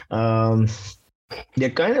 They're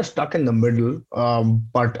kind of stuck in the middle,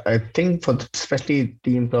 but I think for especially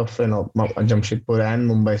teams of Jamshedpur and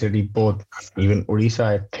Mumbai City, both, even Odisha,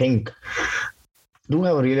 I think do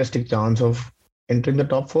have a realistic chance of entering the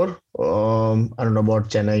top four. I don't know about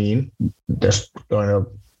Chennai, just kind of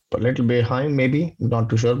a little behind, maybe, not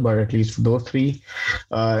too sure, but at least for those three.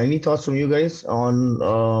 Any thoughts from you guys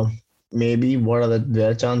on maybe what are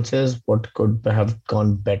their chances? What could have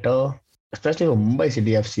gone better? Especially for Mumbai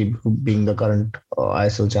City FC being the current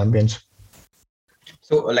ISL champions.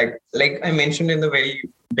 So, like I mentioned in the very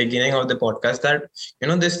beginning of the podcast, that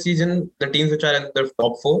this season the teams which are in the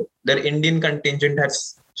top four, their Indian contingent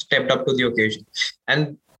has stepped up to the occasion.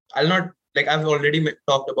 And I've already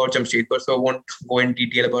talked about Jamshedpur, so I won't go in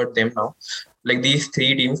detail about them now. Like these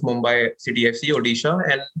three teams, Mumbai City FC, Odisha,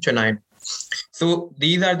 and Chennai. So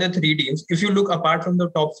these are the three teams. If you look apart from the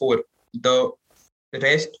top four, the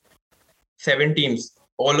rest 7 teams,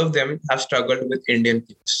 all of them have struggled with Indian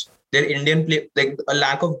players. Their Indian play, like a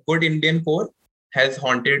lack of good Indian core, has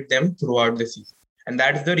haunted them throughout the season. And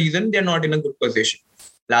that's the reason they're not in a good position.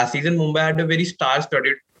 Last season, Mumbai had a very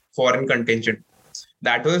star-studded foreign contingent.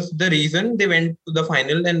 That was the reason they went to the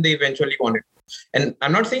final and they eventually won it. And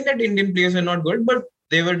I'm not saying that Indian players are not good, but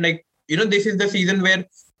they were this is the season where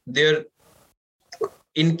their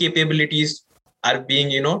incapabilities are being,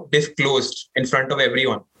 disclosed in front of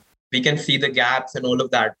everyone. We can see the gaps and all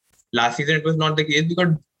of that. Last season, it was not the case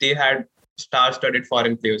because they had star-studded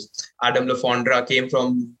foreign players. Adam Lafondra came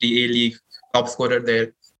from the A-League, top scorer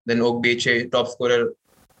there. Then Ogbeche, top scorer,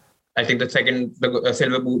 I think the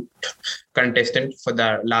silver boot contestant for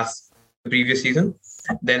the previous season.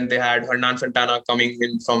 Then they had Hernan Santana coming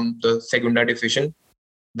in from the Segunda division.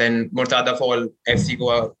 Then Murtada Fall, FC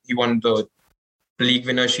Goa, he won the league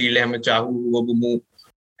winner Shield, Ahmed Jahu, Obumu.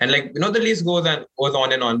 And the list goes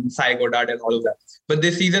on and on, Sai Godard and all of that. But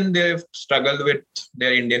this season, they've struggled with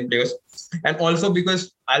their Indian players. And also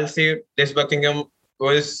because I'll say Des Buckingham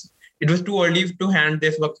it was too early to hand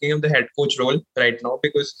Des Buckingham the head coach role right now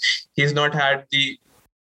because he's not had the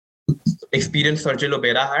experience Sergio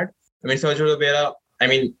Lobera had. Sergio Lobera,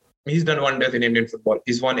 he's done wonders in Indian football.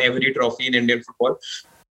 He's won every trophy in Indian football,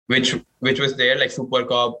 which was there, like Super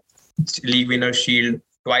Cup, league winner Shield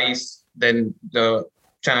twice, then the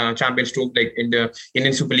Champions Trophy, like in the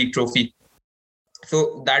Indian Super League trophy.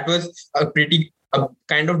 So that was a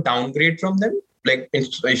kind of downgrade from them. Like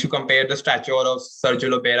if you compare the stature of Sergio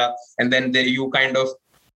Lobera and then you kind of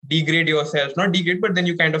degrade yourself, not degrade, but then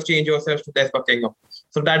you kind of change yourself to Des Buckingham.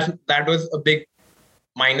 So that was a big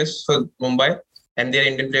minus for Mumbai, and their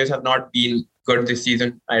Indian players have not been good this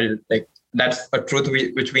season. That's a truth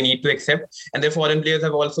which we need to accept. And their foreign players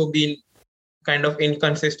have also been kind of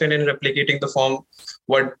inconsistent in replicating the form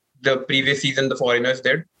what the previous season the foreigners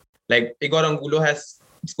did. Like Igor Angulo has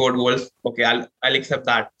scored goals. Okay, I'll accept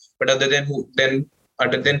that. But other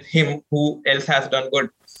than him, who else has done good?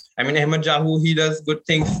 Ahmed Jahu, he does good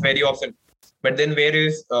things very often. But then where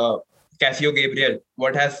is Casio Gabriel?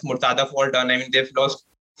 What has Murtada Fall done? They've lost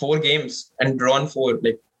 4 games and drawn 4.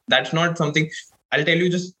 Like that's not something. I'll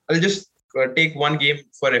just take one game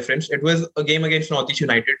for reference. It was a game against Northeast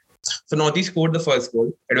United. So Northeast scored the first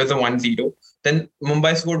goal. It was a 1-0. Then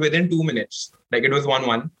Mumbai scored within 2 minutes. Like it was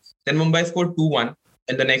 1-1. Then Mumbai scored 2-1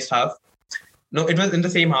 in the next half. No, it was in the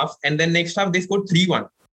same half. And then next half, they scored 3-1.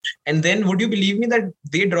 And then would you believe me that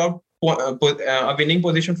they dropped a winning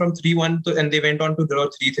position from 3-1 and they went on to draw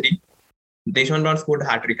 3-3. Deshaun Brown scored a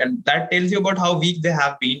hat-trick. And that tells you about how weak they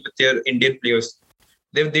have been with their Indian players.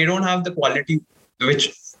 They don't have the quality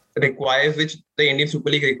which the Indian Super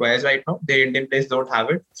League requires right now. Their Indian players don't have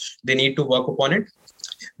it. They need to work upon it.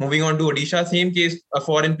 Moving on to Odisha, same case, a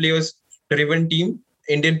foreign players-driven team.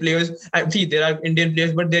 Indian players, there are Indian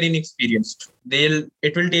players, but they're inexperienced.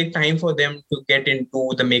 It will take time for them to get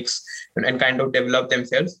into the mix and kind of develop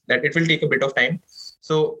themselves. That it will take a bit of time.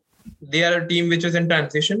 So they are a team which is in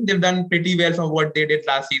transition. They've done pretty well from what they did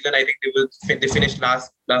last season. I think they finished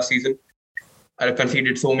last season.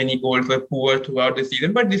 Conceded so many goals, were poor throughout the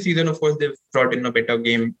season. But this season, of course, they've brought in a better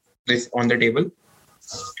game on the table.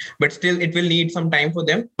 But still, it will need some time for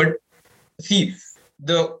them. But see,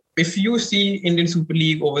 if you see Indian Super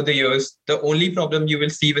League over the years, the only problem you will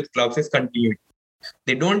see with clubs is continuity.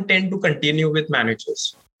 They don't tend to continue with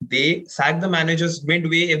managers. They sack the managers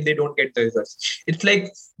midway if they don't get the results. It's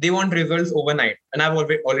like they want results overnight. And I've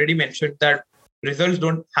already mentioned that results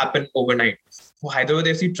don't happen overnight. Hyderabad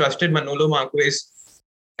FC trusted Manolo Marquez,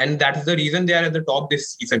 and that's the reason they are at the top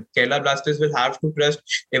this season. Kerala Blasters will have to trust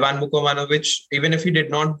Ivan Vukomanovic, even if he did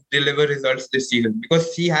not deliver results this season,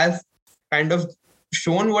 because he has kind of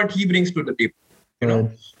shown what he brings to the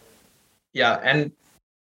table. Yeah, and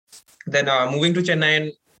then moving to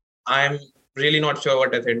Chennai, I'm really not sure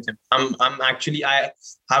what I think. I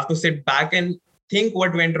have to sit back and think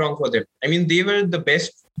what went wrong for them. They were the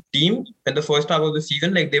best team in the first half of the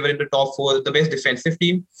season. Like they were in the top 4, the best defensive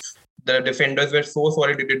team. The defenders were so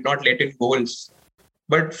solid, they did not let in goals.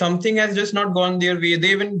 But something has just not gone their way. They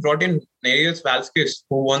even brought in Nereus Valskis,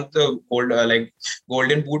 who won the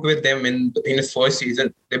Golden Boot with them in his first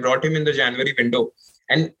season. They brought him in the January window.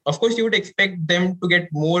 And of course, you would expect them to get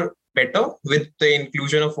more better with the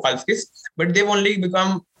inclusion of Valskis. But they've only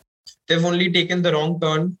taken the wrong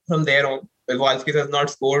turn from there on. Valskis has not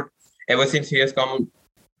scored ever since he has come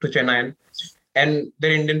to Chennai. And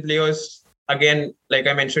their Indian players, again, like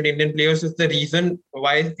I mentioned, Indian players is the reason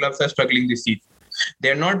why clubs are struggling this season.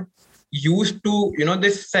 They're not used to,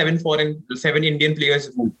 this 7 Indian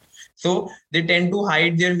players rule. So they tend to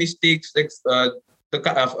hide their mistakes. Like,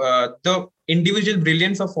 the individual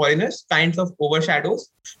brilliance of foreigners kinds of overshadows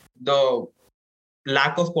the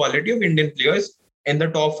lack of quality of Indian players in the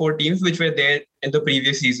top 4 teams which were there in the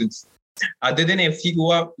previous seasons. Other than FC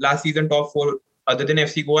Goa, last season top 4, other than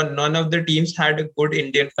FC Goa, none of the teams had a good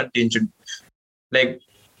Indian contingent. Like,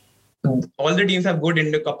 all the teams have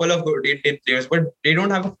a couple of good Indian players, but they don't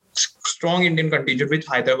have a strong Indian contingent, which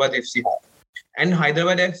Hyderabad FC have. And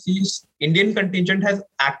Hyderabad FC's Indian contingent has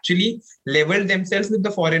actually leveled themselves with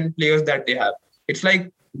the foreign players that they have. It's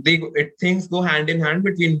like things go hand in hand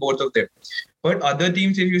between both of them. But other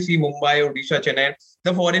teams, if you see Mumbai, Odisha, Chennai,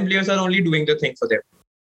 the foreign players are only doing the thing for them.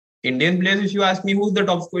 Indian players, if you ask me, who's the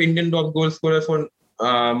Indian top goal scorer for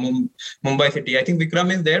Mumbai City? I think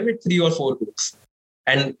Vikram is there with 3 or 4 goals.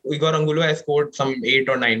 and Igor Angulo has scored some 8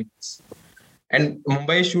 or 9. And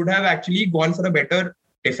Mumbai should have actually gone for a better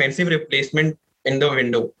defensive replacement in the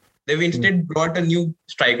window. They've instead brought a new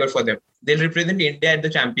striker for them. They'll represent India at the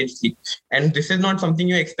Champions League. And this is not something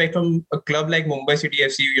you expect from a club like Mumbai City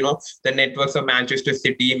FC, the networks of Manchester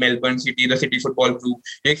City, Melbourne City, the City Football Group.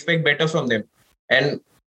 You expect better from them. And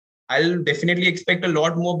I'll definitely expect a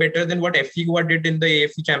lot more better than what FC Goa did in the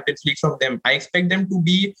AFC Champions League from them. I expect them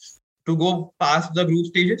to go past the group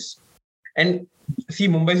stages. And see,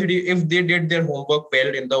 Mumbai City, if they did their homework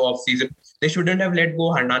well in the off-season, they shouldn't have let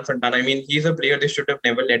go Hernan Santana. I mean, he's a player they should have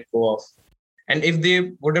never let go of. And if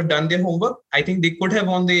they would have done their homework, I think they could have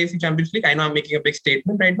won the AFC Champions League. I know I'm making a big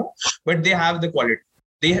statement right now, but they have the quality.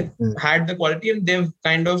 They had the quality, and they've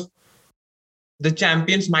kind of, the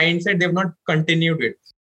champions mindset, they've not continued it.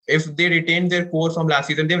 If they retained their core from last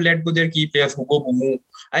season, they've let go their key players, Hugo Bumu.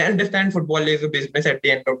 I understand football is a business at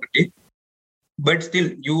the end of the day. But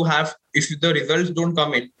still, if the results don't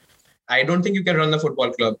come in, I don't think you can run the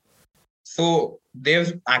football club. So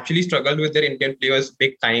they've actually struggled with their Indian players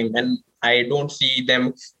big time. And I don't see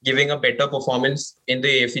them giving a better performance in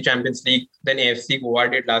the AFC Champions League than AFC Goa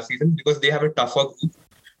did last season, because they have a tougher group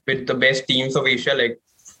with the best teams of Asia, like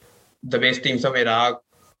the best teams of Iraq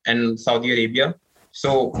and Saudi Arabia.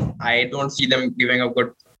 So I don't see them giving a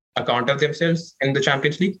good account of themselves in the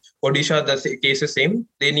Champions League. Odisha, the case is same.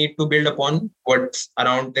 They need to build upon what's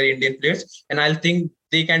around their Indian players, and I think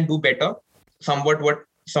they can do better. Somewhat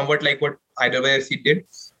like what Hyderabad FC did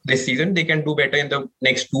this season. They can do better in the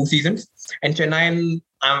next 2 seasons. And Chennai,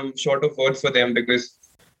 I'm short of words for them, because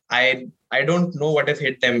I don't know what has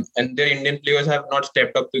hit them, and their Indian players have not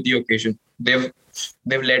stepped up to the occasion. They've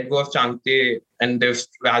let go of Changte, and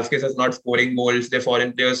Vasquez is not scoring goals. Their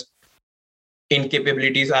foreign players'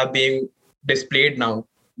 incapabilities are being displayed now.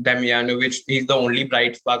 Damjanovic, he's the only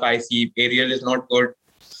bright spark I see. Ariel is not good.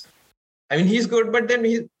 I mean, he's good, but then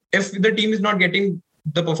if the team is not getting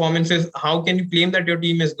the performances, how can you claim that your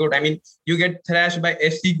team is good? I mean, you get thrashed by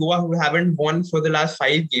FC Goa, who haven't won for the last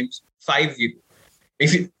 5 games, 5-0.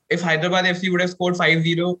 If Hyderabad FC would have scored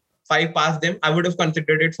 5-0, 5 past them, I would have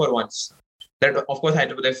considered it for once. That, of course,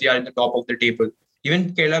 Hyderabad FC are at the top of the table.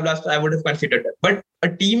 Even Kerala Blasters, I would have considered that. But a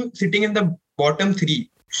team sitting in the bottom 3,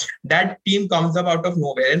 that team comes up out of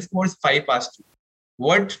nowhere and scores 5 past 2.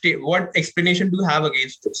 What explanation do you have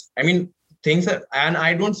against this? I mean, and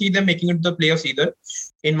I don't see them making it to the playoffs either.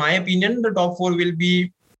 In my opinion, the top 4 will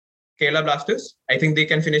be Kerala Blasters. I think they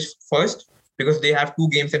can finish first because they have 2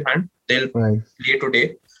 games in hand. They'll play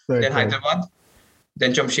today. Then Hyderabad,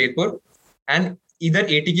 then Jamshedpur, and either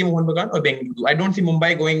ATK Mohun Bagan or Bengaluru. I don't see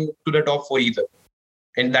Mumbai going to the top 4 either.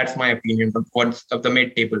 And that's my opinion of the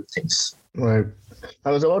mid-table things. Right.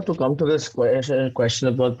 I was about to come to this question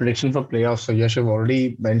about prediction for playoffs. So Yash, I've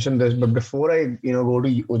already mentioned this, but before I go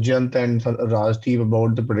to Ujjant and Rajdeep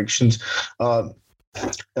about the predictions,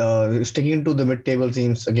 sticking to the mid-table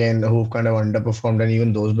teams again who've kind of underperformed, and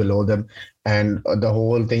even those below them, and the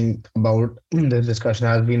whole thing about this discussion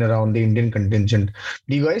has been around the Indian contingent.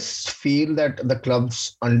 Do you guys feel that the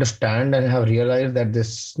clubs understand and have realized that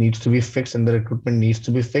this needs to be fixed and the recruitment needs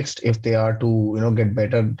to be fixed if they are to get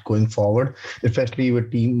better going forward, especially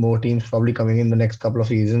with more teams probably coming in the next couple of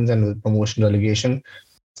seasons and with promotion, relegation,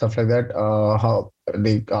 stuff like that? How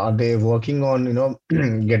are they working on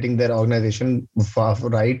getting their organization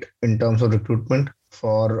right in terms of recruitment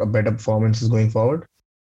for a better performances going forward?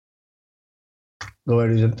 Go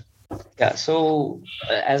ahead, Ujjant. Yeah, so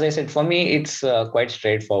as I said, for me, it's quite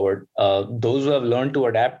straightforward. Those who have learned to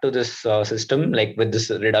adapt to this system, like with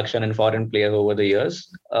this reduction in foreign players over the years,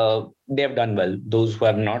 they have done well. Those who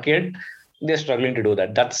have not yet, they're struggling to do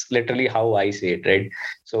that. That's literally how I see it, right?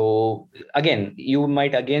 So again, you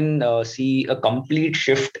might see a complete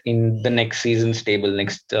shift in the next season's table,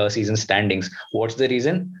 next season's standings. What's the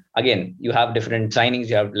reason? Again, you have different signings,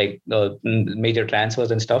 you have like major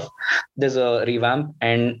transfers and stuff. There's a revamp,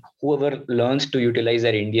 and whoever learns to utilize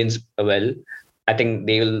their Indians well, I think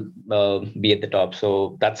they will be at the top.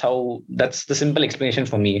 So that's the simple explanation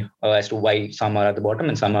for me as to why some are at the bottom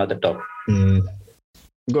and some are at the top.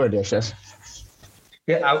 Go ahead, Yashish.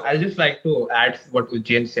 Yeah, I'll just like to add what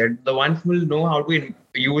Ujjain said. The ones who will know how to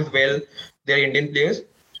use well their Indian players,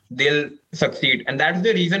 they'll succeed. And that's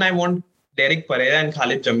the reason I want Derek Pereira and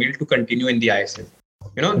Khalid Jamil to continue in the ISL.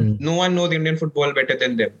 No one knows Indian football better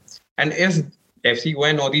than them. And if FC Goa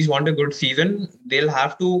and Northeast want a good season, they'll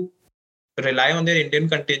have to rely on their Indian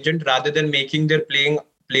contingent rather than making their play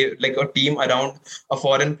like a team around a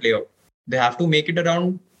foreign player. They have to make it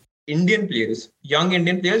around Indian players, young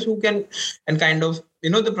Indian players who can, and kind of,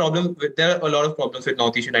 the problem with, there are a lot of problems with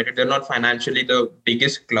Northeast United. They're not financially the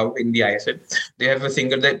biggest club in the ISL. They have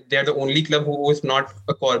they're the only club who is not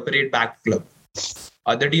a corporate backed club.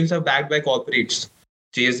 Other teams are backed by corporates,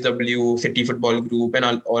 JSW, City Football Group,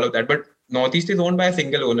 and all of that. But Northeast is owned by a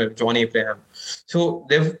single owner, John Abraham. So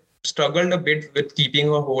they've struggled a bit with keeping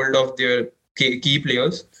a hold of their key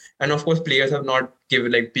players. And of course, players have not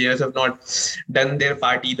done their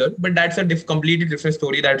part either. But that's a completely different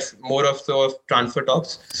story. That's more of transfer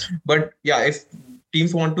talks. But yeah, if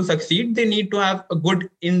teams want to succeed, they need to have a good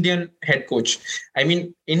Indian head coach. I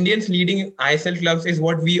mean, Indians leading ISL clubs is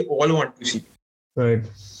what we all want to see. Right.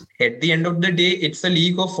 At the end of the day, it's a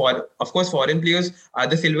league of foreign players are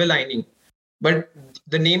the silver lining. But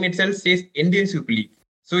the name itself says Indian Super League.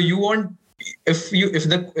 So you want,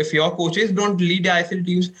 if your coaches don't lead the ISL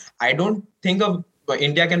teams, I don't think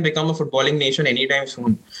India can become a footballing nation anytime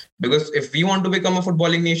soon. Because if we want to become a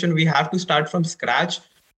footballing nation, we have to start from scratch.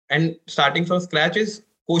 And starting from scratch is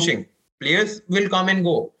coaching. Players will come and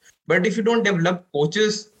go. But if you don't develop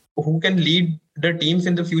coaches who can lead the teams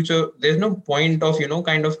in the future, there's no point of,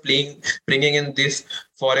 bringing in these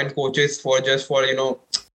foreign coaches for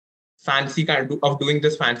fancy of doing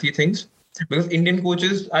this fancy things. Because Indian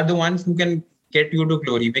coaches are the ones who can get you to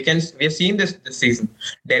glory. We have seen this season.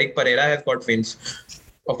 Derek Pereira has got wins.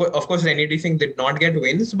 Of course, Renedy Singh did not get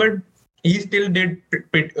wins, but he still did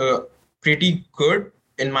pretty good,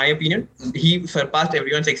 in my opinion. He surpassed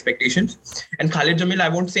everyone's expectations. And Khalid Jamil, I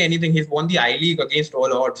won't say anything. He's won the I-League against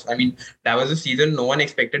all odds. I mean, that was a season no one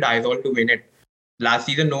expected Aizawl to win it. Last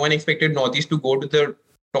season, no one expected Northeast to go to the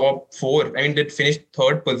top 4. I mean, they finished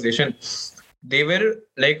 3rd position. They were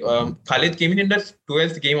Khalid came in the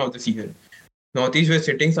 12th game of the season. Northeast were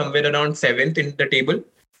sitting somewhere around 7th in the table.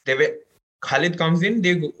 Khalid comes in,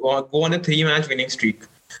 they go on a 3-match winning streak.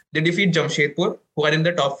 They defeat Jamshedpur, who are in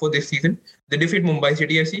the top 4 this season. They defeat Mumbai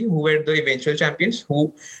City FC, who were the eventual champions,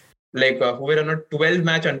 who were on a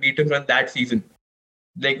 12-match unbeaten run that season.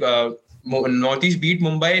 Northeast beat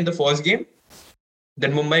Mumbai in the first game.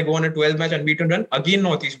 Then Mumbai go on a 12-match unbeaten run. Again,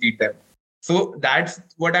 Northeast beat them. So that's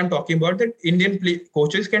what I'm talking about. That Indian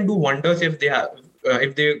coaches can do wonders if they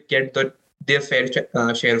get their fair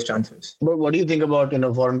share of chances. But what do you think about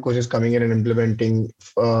foreign coaches coming in and implementing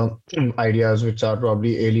ideas which are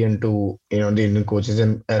probably alien to the Indian coaches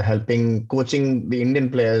and helping coaching the Indian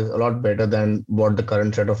players a lot better than what the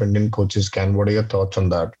current set of Indian coaches can? What are your thoughts on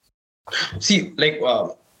that? See,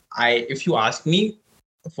 if you ask me,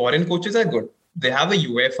 foreign coaches are good. They have a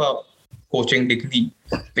UEFA coaching degree,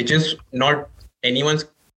 which is not anyone's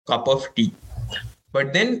cup of tea.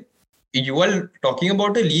 But then you are talking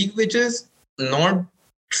about a league which is not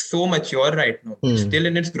so mature right now, still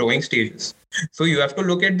in its growing stages. So you have to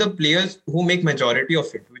look at the players who make majority of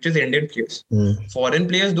it, which is Indian players. Foreign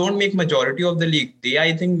players don't make majority of the league. They,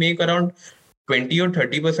 I think, make around 20 or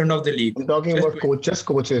 30% of the league. I'm talking about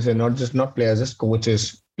coaches, and not players, just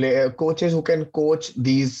coaches. Coaches who can coach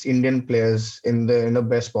these Indian players in the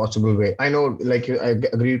best possible way. I know, I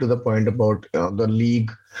agree to the point about the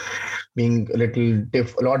league being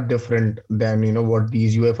a lot different than what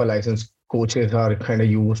these UEFA licensed coaches are kind of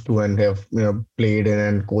used to and have played in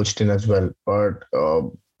and coached in as well. But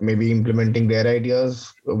maybe implementing their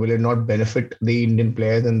ideas, will it not benefit the Indian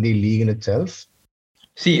players and the league in itself?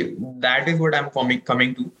 See, that is what I'm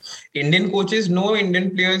coming to. Indian coaches know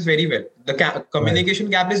Indian players very well. The communication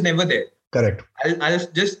gap is never there. Correct. I'll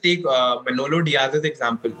just take Manolo Diaz's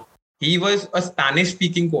example. He was a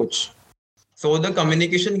Spanish-speaking coach. So the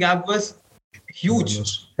communication gap was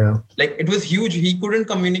huge. Yeah. It was huge. He couldn't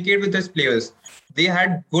communicate with his players. They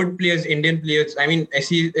had good players, Indian players. I mean,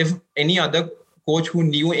 if any other coach who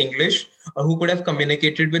knew English or who could have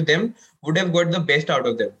communicated with them would have got the best out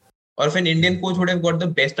of them. Or if an Indian coach would have got the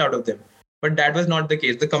best out of them. But that was not the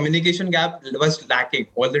case. The communication gap was lacking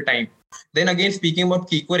all the time. Then again, speaking about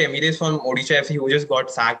Kiko Ramirez from Odisha FC, who just got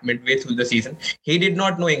sacked midway through the season, he did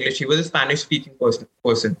not know English. He was a Spanish-speaking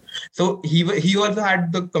person. So he also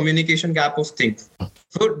had the communication gap of things.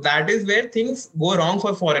 So that is where things go wrong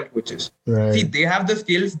for foreign coaches. Right. See, they have the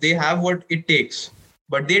skills, they have what it takes,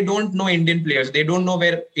 but they don't know Indian players. They don't know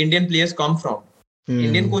where Indian players come from.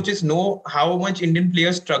 Indian coaches know how much Indian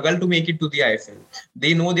players struggle to make it to the ISL.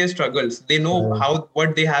 They know their struggles. They know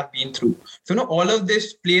what they have been through. So all of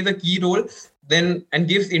this plays a key role then and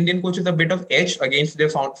gives Indian coaches a bit of edge against their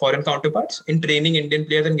foreign counterparts in training Indian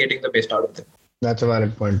players and getting the best out of them. That's a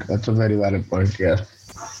valid point. That's a very valid point. Yeah.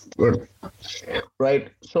 Good.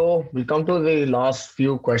 Right. So we come to the last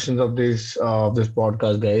few questions of this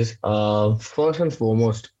podcast, guys. First and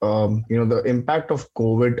foremost, the impact of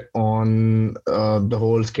COVID on the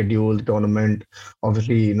whole schedule, the tournament.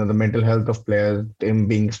 Obviously, the mental health of players, them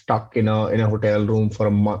being stuck in a hotel room for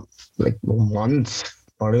a month, like months,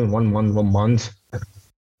 not even 1 month, for months.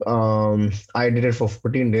 I did it for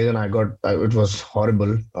 14 days and it was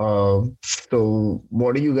horrible. So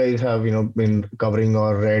what do you guys have been covering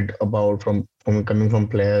or read about from coming from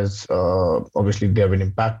players? Obviously they have been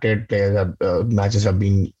impacted. Players have matches have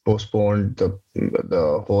been postponed.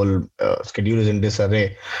 The whole schedule is in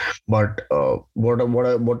disarray. But what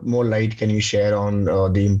more light can you share on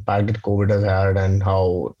the impact that COVID has had and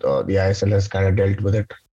how the ISL has kind of dealt with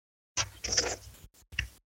it?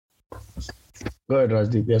 Go ahead,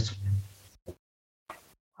 Rajdeep. Yes.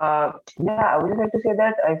 Yeah, I would just like to say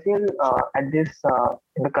that I feel at this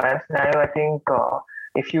in the current scenario, I think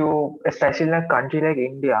if you, especially in a country like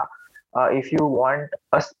India, if you want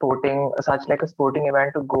such like a sporting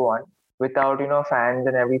event to go on without fans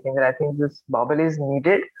and everything, then I think this bubble is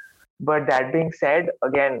needed. But that being said,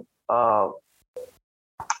 again,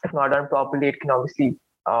 if not done properly, it can obviously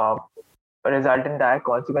result in dire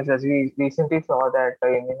consequences. As we recently saw that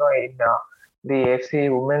in the AFC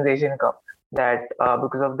Women's Asian Cup, that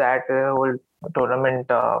because of that whole tournament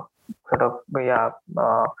sort of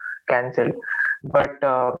cancelled. But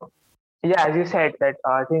yeah, as you said, that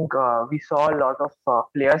I think we saw a lot of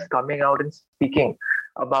players coming out and speaking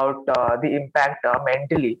about the impact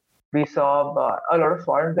mentally. We saw a lot of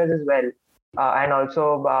foreign players as well. And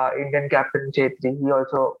also Indian captain Chetri, he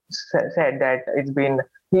also said that it's been.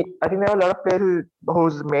 I think there are a lot of players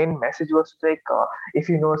whose main message was like, if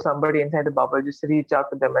you know somebody inside the bubble, just reach out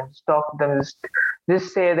to them and just talk to them.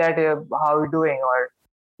 Just say that how are you doing, or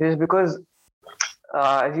just because,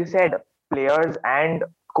 as you said, players and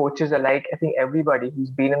coaches alike. I think everybody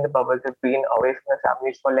who's been in the bubbles have been away from their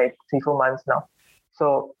families for like 3-4 months now.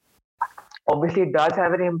 So obviously, it does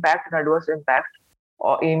have an impact, an adverse impact,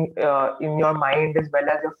 in your mind as well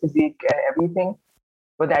as your physique and everything.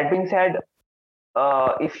 But that being said,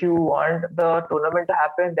 if you want the tournament to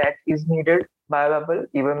happen, that is needed by a bubble,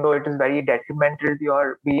 even though it is very detrimental to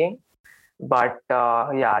your being. But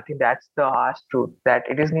yeah, I think that's the harsh truth, that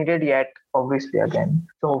it is needed yet, obviously, again.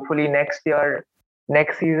 So hopefully next year,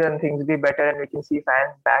 next season, things will be better and we can see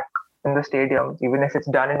fans back in the stadiums, even if it's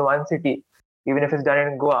done in one city, even if it's done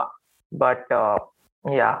in Goa. But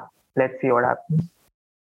yeah, let's see what happens.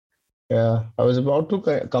 Yeah, I was about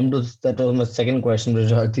to come to that. Was my second question,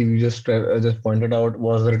 which I think you just pointed out,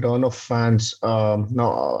 was the return of fans.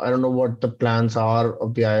 Now I don't know what the plans are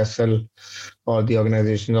of the ISL or the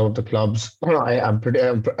organizations of the clubs. I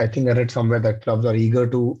think I read somewhere that clubs are eager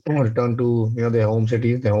to return to their home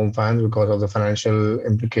cities, their home fans, because of the financial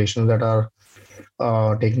implications that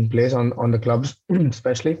are taking place on the clubs,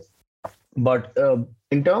 especially. But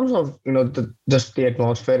in terms of just the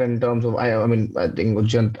atmosphere, in terms of I think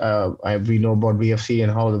Ujjant, we know about VFC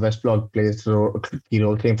and how the West Block plays key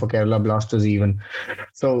role. Same for Kerala Blasters even.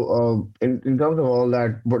 So in terms of all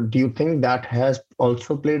that, what do you think that has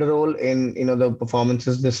also played a role in the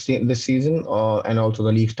performances this season, and also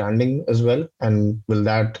the league standing as well? And will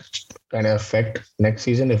that kind of affect next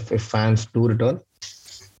season if fans do return?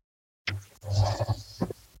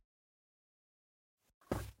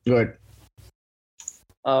 Go ahead.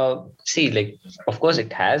 See, of course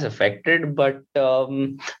it has affected, but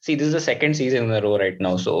see, this is the second season in a row right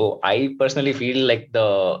now. So I personally feel like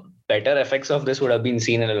the better effects of this would have been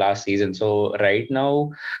seen in the last season. So right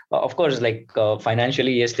now, of course,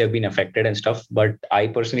 financially, yes, they've been affected and stuff, but I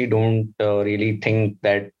personally don't really think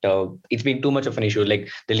that it's been too much of an issue. Like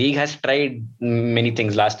the league has tried many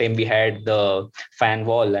things. Last time we had the fan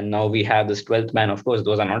wall, and now we have this 12th man. Of course,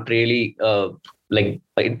 those are not really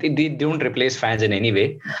they don't replace fans in any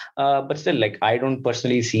way, but still, I don't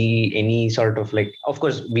personally see any sort of of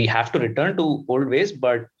course we have to return to old ways,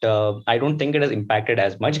 but I don't think it has impacted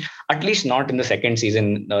as much, at least not in the second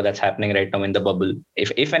season that's happening right now in the bubble.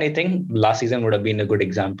 If anything, last season would have been a good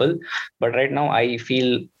example, but right now I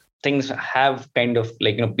feel things have kind of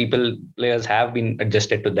players have been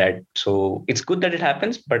adjusted to that. So it's good that it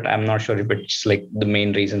happens, but I'm not sure if it's the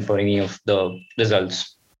main reason for any of the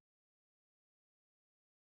results.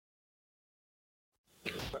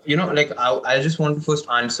 I just want to first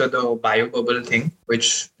answer the bio bubble thing,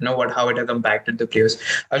 which how it has impacted the players.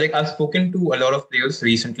 I've spoken to a lot of players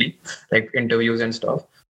recently, interviews and stuff.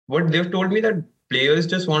 What they've told me that players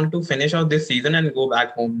just want to finish out this season and go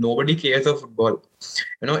back home. Nobody cares of football.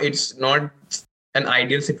 It's not an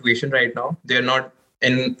ideal situation right now. They're not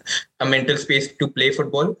in a mental space to play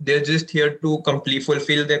football. They're just here to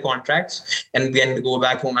fulfill their contracts and then go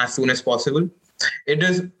back home as soon as possible. It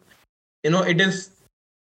is, it is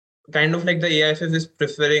kind of like the AIFF is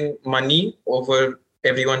preferring money over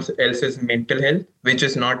everyone else's mental health, which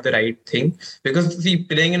is not the right thing. Because see,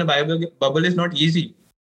 playing in a bubble is not easy.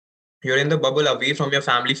 You're in the bubble away from your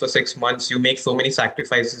family for 6 months. You make so many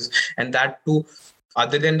sacrifices, and that too,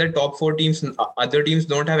 other than the top 4 teams, other teams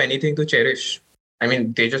don't have anything to cherish. I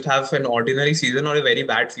mean, they just have an ordinary season or a very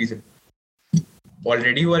bad season.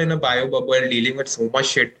 Already you are in a bio bubble dealing with so much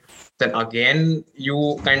shit. Then again,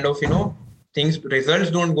 you kind of, results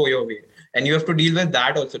don't go your way. And you have to deal with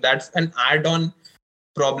that also. That's an add-on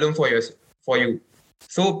problem for you.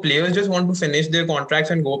 So players just want to finish their contracts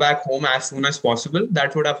and go back home as soon as possible.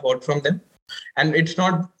 That's what I've heard from them. And it's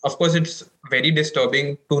not, of course, it's very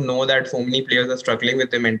disturbing to know that so many players are struggling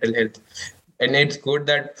with their mental health. And it's good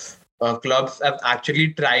that clubs have actually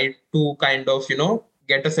tried to kind of,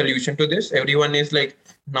 get a solution to this. Everyone is like,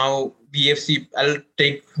 now BFC, I'll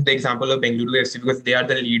take the example of Bengaluru FC because they are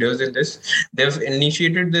the leaders in this. They've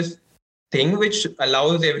initiated this thing which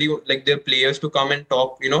allows everyone, like their players, to come and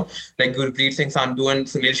talk, like Gurpreet Singh Sandhu and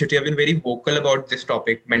Sunil Shetty have been very vocal about this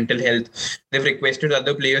topic, mental health. They've requested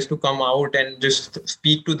other players to come out and just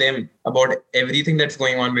speak to them about everything that's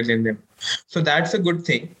going on within them. So that's a good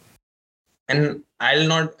thing. And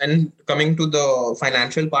coming to the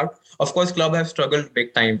financial part, of course, club have struggled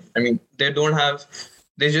big time. I mean, they're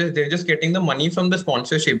just getting the money from the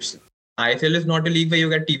sponsorships. ISL is not a league where you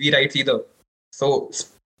get TV rights either. So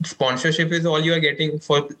sponsorship is all you are getting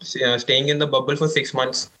for staying in the bubble for 6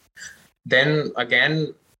 months. Then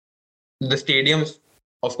again, the stadiums,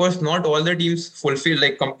 of course, not all the teams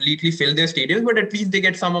completely fill their stadiums, but at least they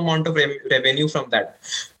get some amount of revenue from that.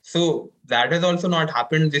 So that has also not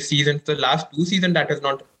happened this season. The last 2 seasons that has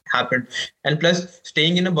not happened. And plus,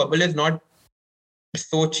 staying in a bubble is not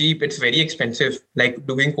so cheap. It's very expensive, like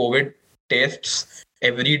doing COVID tests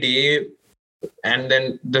every day, and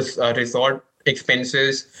then this resort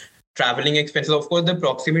expenses, traveling expenses. Of course, the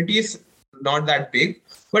proximity is not that big,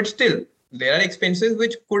 but still there are expenses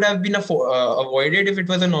which could have been avoided if it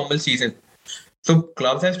was a normal season. So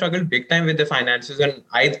clubs have struggled big time with the finances, and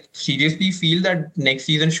I seriously feel that next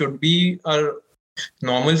season should be a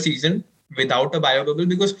normal season without a bio bubble,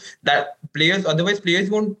 because otherwise players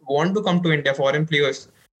won't want to come to India. Foreign players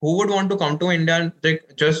who would want to come to India, and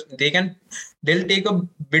they'll take a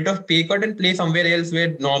bit of pay cut and play somewhere else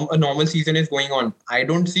where a normal season is going on. I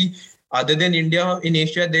don't see, other than India, in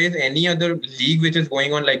Asia, there is any other league which is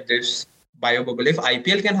going on like this bio bubble. If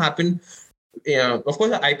IPL can happen, of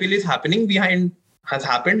course, IPL has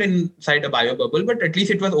happened inside a bio bubble, but at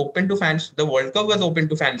least it was open to fans. The World Cup was open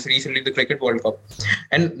to fans recently, the Cricket World Cup,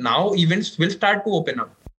 and now events will start to open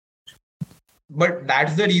up. But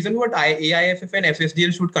that's the reason what AIFF and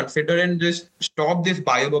FSDL should consider and just stop this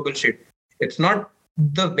bio bubble shit. It's not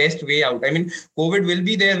the best way out. I mean, COVID will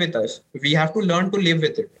be there with us. We have to learn to live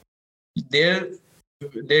with it.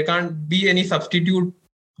 There can't be any substitute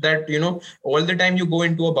that, all the time you go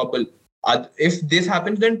into a bubble. If this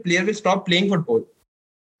happens, then players will stop playing football.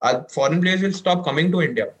 Foreign players will stop coming to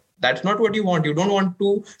India. That's not what you want. You don't want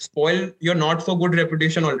to spoil your not so good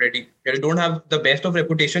reputation already. You don't have the best of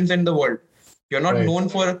reputations in the world. You're not known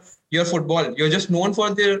for your football. You're just known for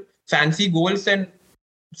their fancy goals and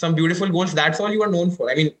some beautiful goals. That's all you are known for.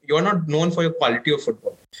 I mean, you're not known for your quality of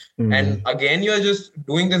football. And again, you're just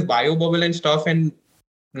doing this bio bubble and stuff and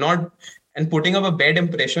putting up a bad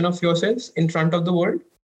impression of yourselves in front of the world,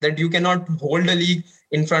 that you cannot hold a league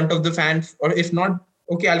in front of the fans, or if not,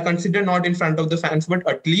 okay, I'll consider not in front of the fans, but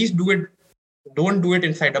at least don't do it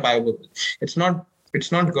inside a bio bubble. It's not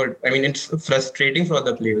good. I mean, it's frustrating for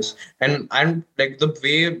the players. And I'm like, the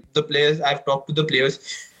way the players, I've talked to the players,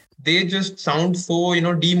 they just sound so,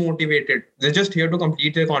 demotivated. They're just here to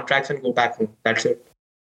complete their contracts and go back home. That's it.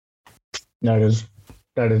 That is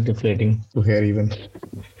deflating to hear even.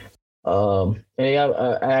 I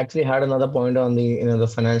actually had another point on the the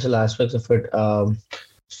financial aspects of it.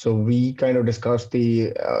 So we kind of discussed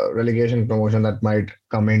the relegation promotion that might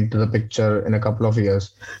come into the picture in a couple of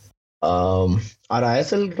years. Are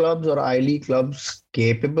ISL clubs or I-League clubs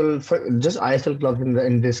capable, just ISL clubs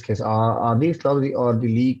in this case, are these clubs or the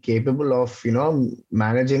league capable of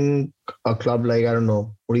managing a club like, I don't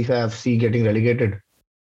know, Odisha FC getting relegated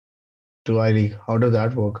to I-League? How does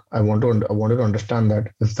that work? I wanted to understand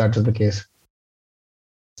that, if that is the case.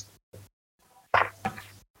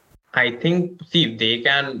 I think, they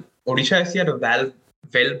can. Odisha FC are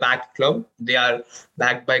well-backed club. They are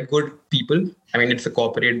backed by good people. I mean, it's a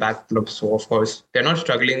corporate-backed club, so of course they're not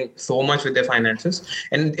struggling so much with their finances.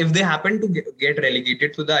 And if they happen to get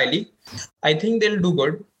relegated to the I League, I think they'll do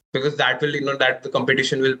good because that will, that the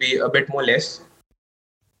competition will be a bit more less,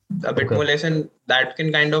 and that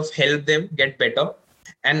can kind of help them get better.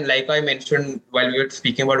 And like I mentioned while we were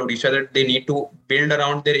speaking about Odisha, that they need to build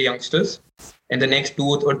around their youngsters in the next 2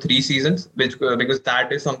 or 3 seasons, because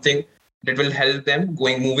that is something that will help them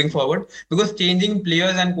moving forward. Because changing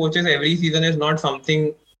players and coaches every season is not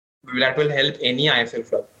something that will help any ISL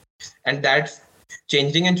club. And that's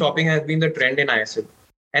changing and chopping has been the trend in ISL.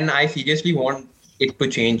 And I seriously want it to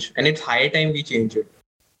change. And it's high time we change it.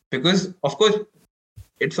 Because, of course,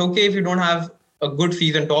 it's okay if you don't have a good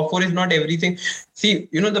season. Top 4 is not everything. See,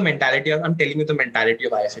 the mentality, I'm telling you the mentality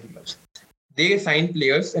of ISL clubs. They sign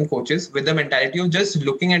players and coaches with the mentality of just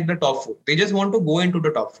looking at the top 4. They just want to go into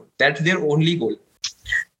the top 4. That's their only goal.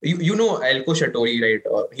 You know Elko Shatori, right?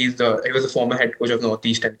 He was a former head coach of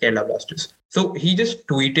Northeast and Kerala Blasters. So he just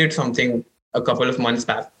tweeted something a couple of months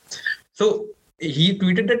back. So he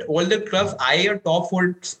tweeted that all the clubs eye a top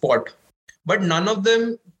 4 spot, but none of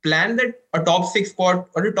them plan that a top 6 spot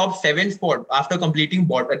or a top 7 spot after completing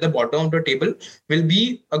at the bottom of the table will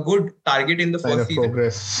be a good target in the first season.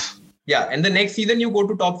 Progress. Yeah, and the next season you go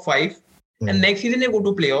to top 5, and next season you go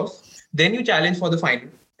to playoffs, then you challenge for the final,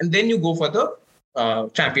 and then you go for the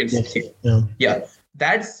Champions League. Yeah,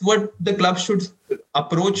 that's what the club should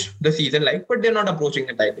approach the season like, but they're not approaching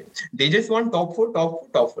it like that. They just want top 4,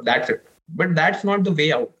 top 4. That's it. But that's not the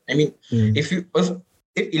way out. I mean, if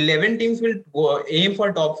 11 teams will aim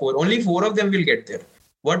for top 4, only 4 of them will get there.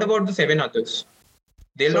 What about the 7 others?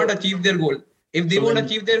 They'll not achieve their goal. If they won't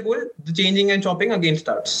achieve their goal, the changing and chopping again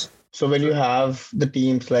starts. So when you have the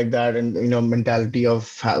teams like that and mentality of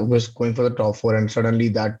was going for the top 4 and suddenly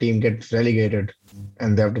that team gets relegated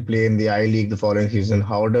and they have to play in the I League the following season,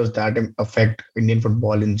 how does that affect Indian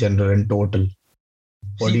football in general and total?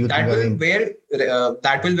 What do you think?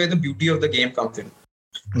 That will where the beauty of the game comes in.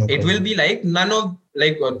 Okay. It will be like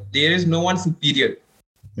there is no one superior.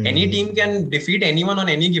 Any team can defeat anyone on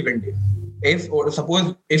any given day. If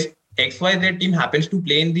XYZ team happens to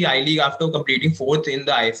play in the I League after completing 4th in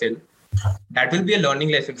the ISL, that will be a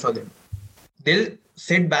learning lesson for them. They'll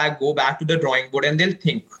sit back, go back to the drawing board, and they'll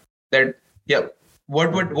think that,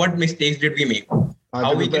 what mistakes did we make?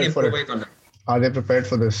 How we can improvise on it. Are they prepared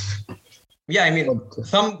for this? Yeah, I mean,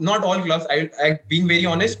 not all clubs. I being very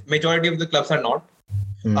honest, majority of the clubs are not.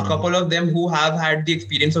 A couple of them who have had the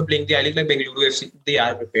experience of playing the I League, like Bengaluru FC, they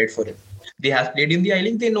are prepared for it. They have played in the I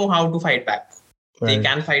League. They know how to fight back. Right. They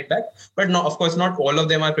can fight back, but no, of course, not all of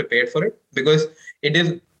them are prepared for it, because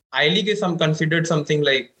I League is considered something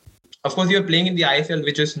like, of course, you are playing in the ISL,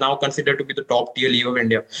 which is now considered to be the top tier league of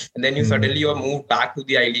India, and then you are moved back to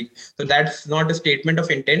the I League. So that's not a statement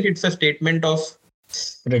of intent; it's a statement of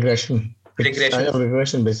regression.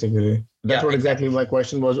 Regression, basically. That's what exactly my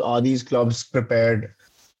question was. Are these clubs prepared?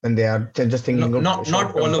 And they are just thinking not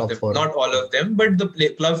all of them, not all of them, but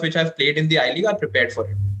the clubs which have played in the I League are prepared for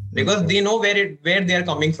it. Because they know where they are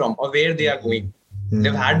coming from or where they are going.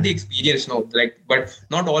 They've had the experience, but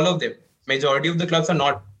not all of them. Majority of the clubs are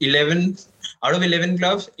not. 11 out of 11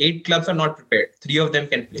 clubs, 8 clubs are not prepared. 3 of them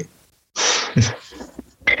can play.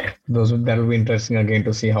 That will be interesting again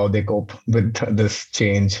to see how they cope with this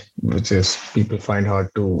change, which is people find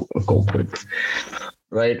hard to cope with.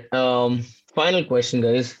 Right. Final question,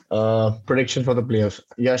 guys. Prediction for the playoffs.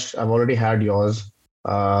 Yash, I've already had yours.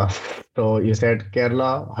 So you said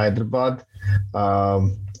Kerala, Hyderabad,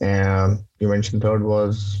 and you mentioned third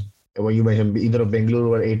was, you mentioned either of Bengaluru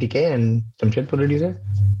or ATK and Jamshedpur, did you say?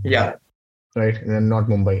 Yeah. Right, and then not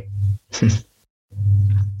Mumbai.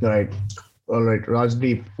 Right. All right,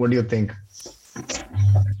 Rajdeep, what do you think?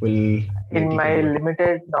 In my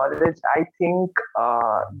limited knowledge, I think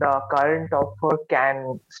the current top 4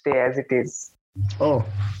 can stay as it is. Oh,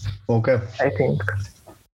 okay. I think.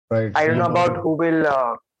 Right. I don't know about who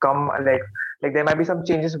will come. Like there might be some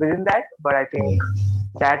changes within that, but I think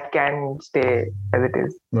that can stay as it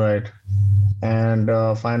is. Right. And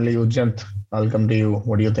finally, Ujjant, I'll come to you.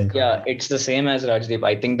 What do you think? Yeah, it's the same as Rajdeep.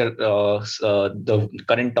 I think that the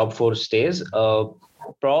current top 4 stays.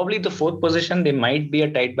 Probably the 4th position, they might be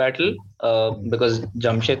a tight battle because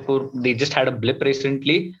Jamshedpur, they just had a blip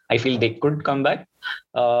recently. I feel they could come back.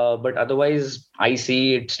 But otherwise, I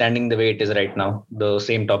see it standing the way it is right now, the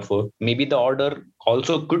same top 4. Maybe the order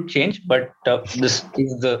also could change, but this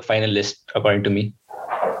is the final list, according to me.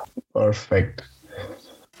 Perfect.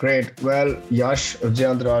 Great. Well, Yash,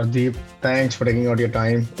 Vijayant, Rajdeep, thanks for taking out your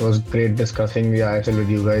time. It was great discussing the ISL with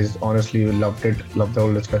you guys. Honestly, we loved it. Loved the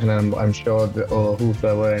whole discussion. And I'm sure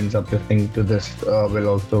whoever ends up listening to this will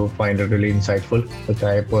also find it really insightful, which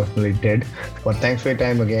I personally did. But thanks for your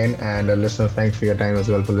time again. And listeners, thanks for your time as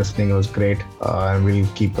well for listening. It was great. And we'll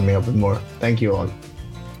keep coming up with more. Thank you all.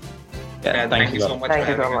 Yeah, Thank you so much. Thank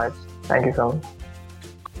you so much. Thank you so much.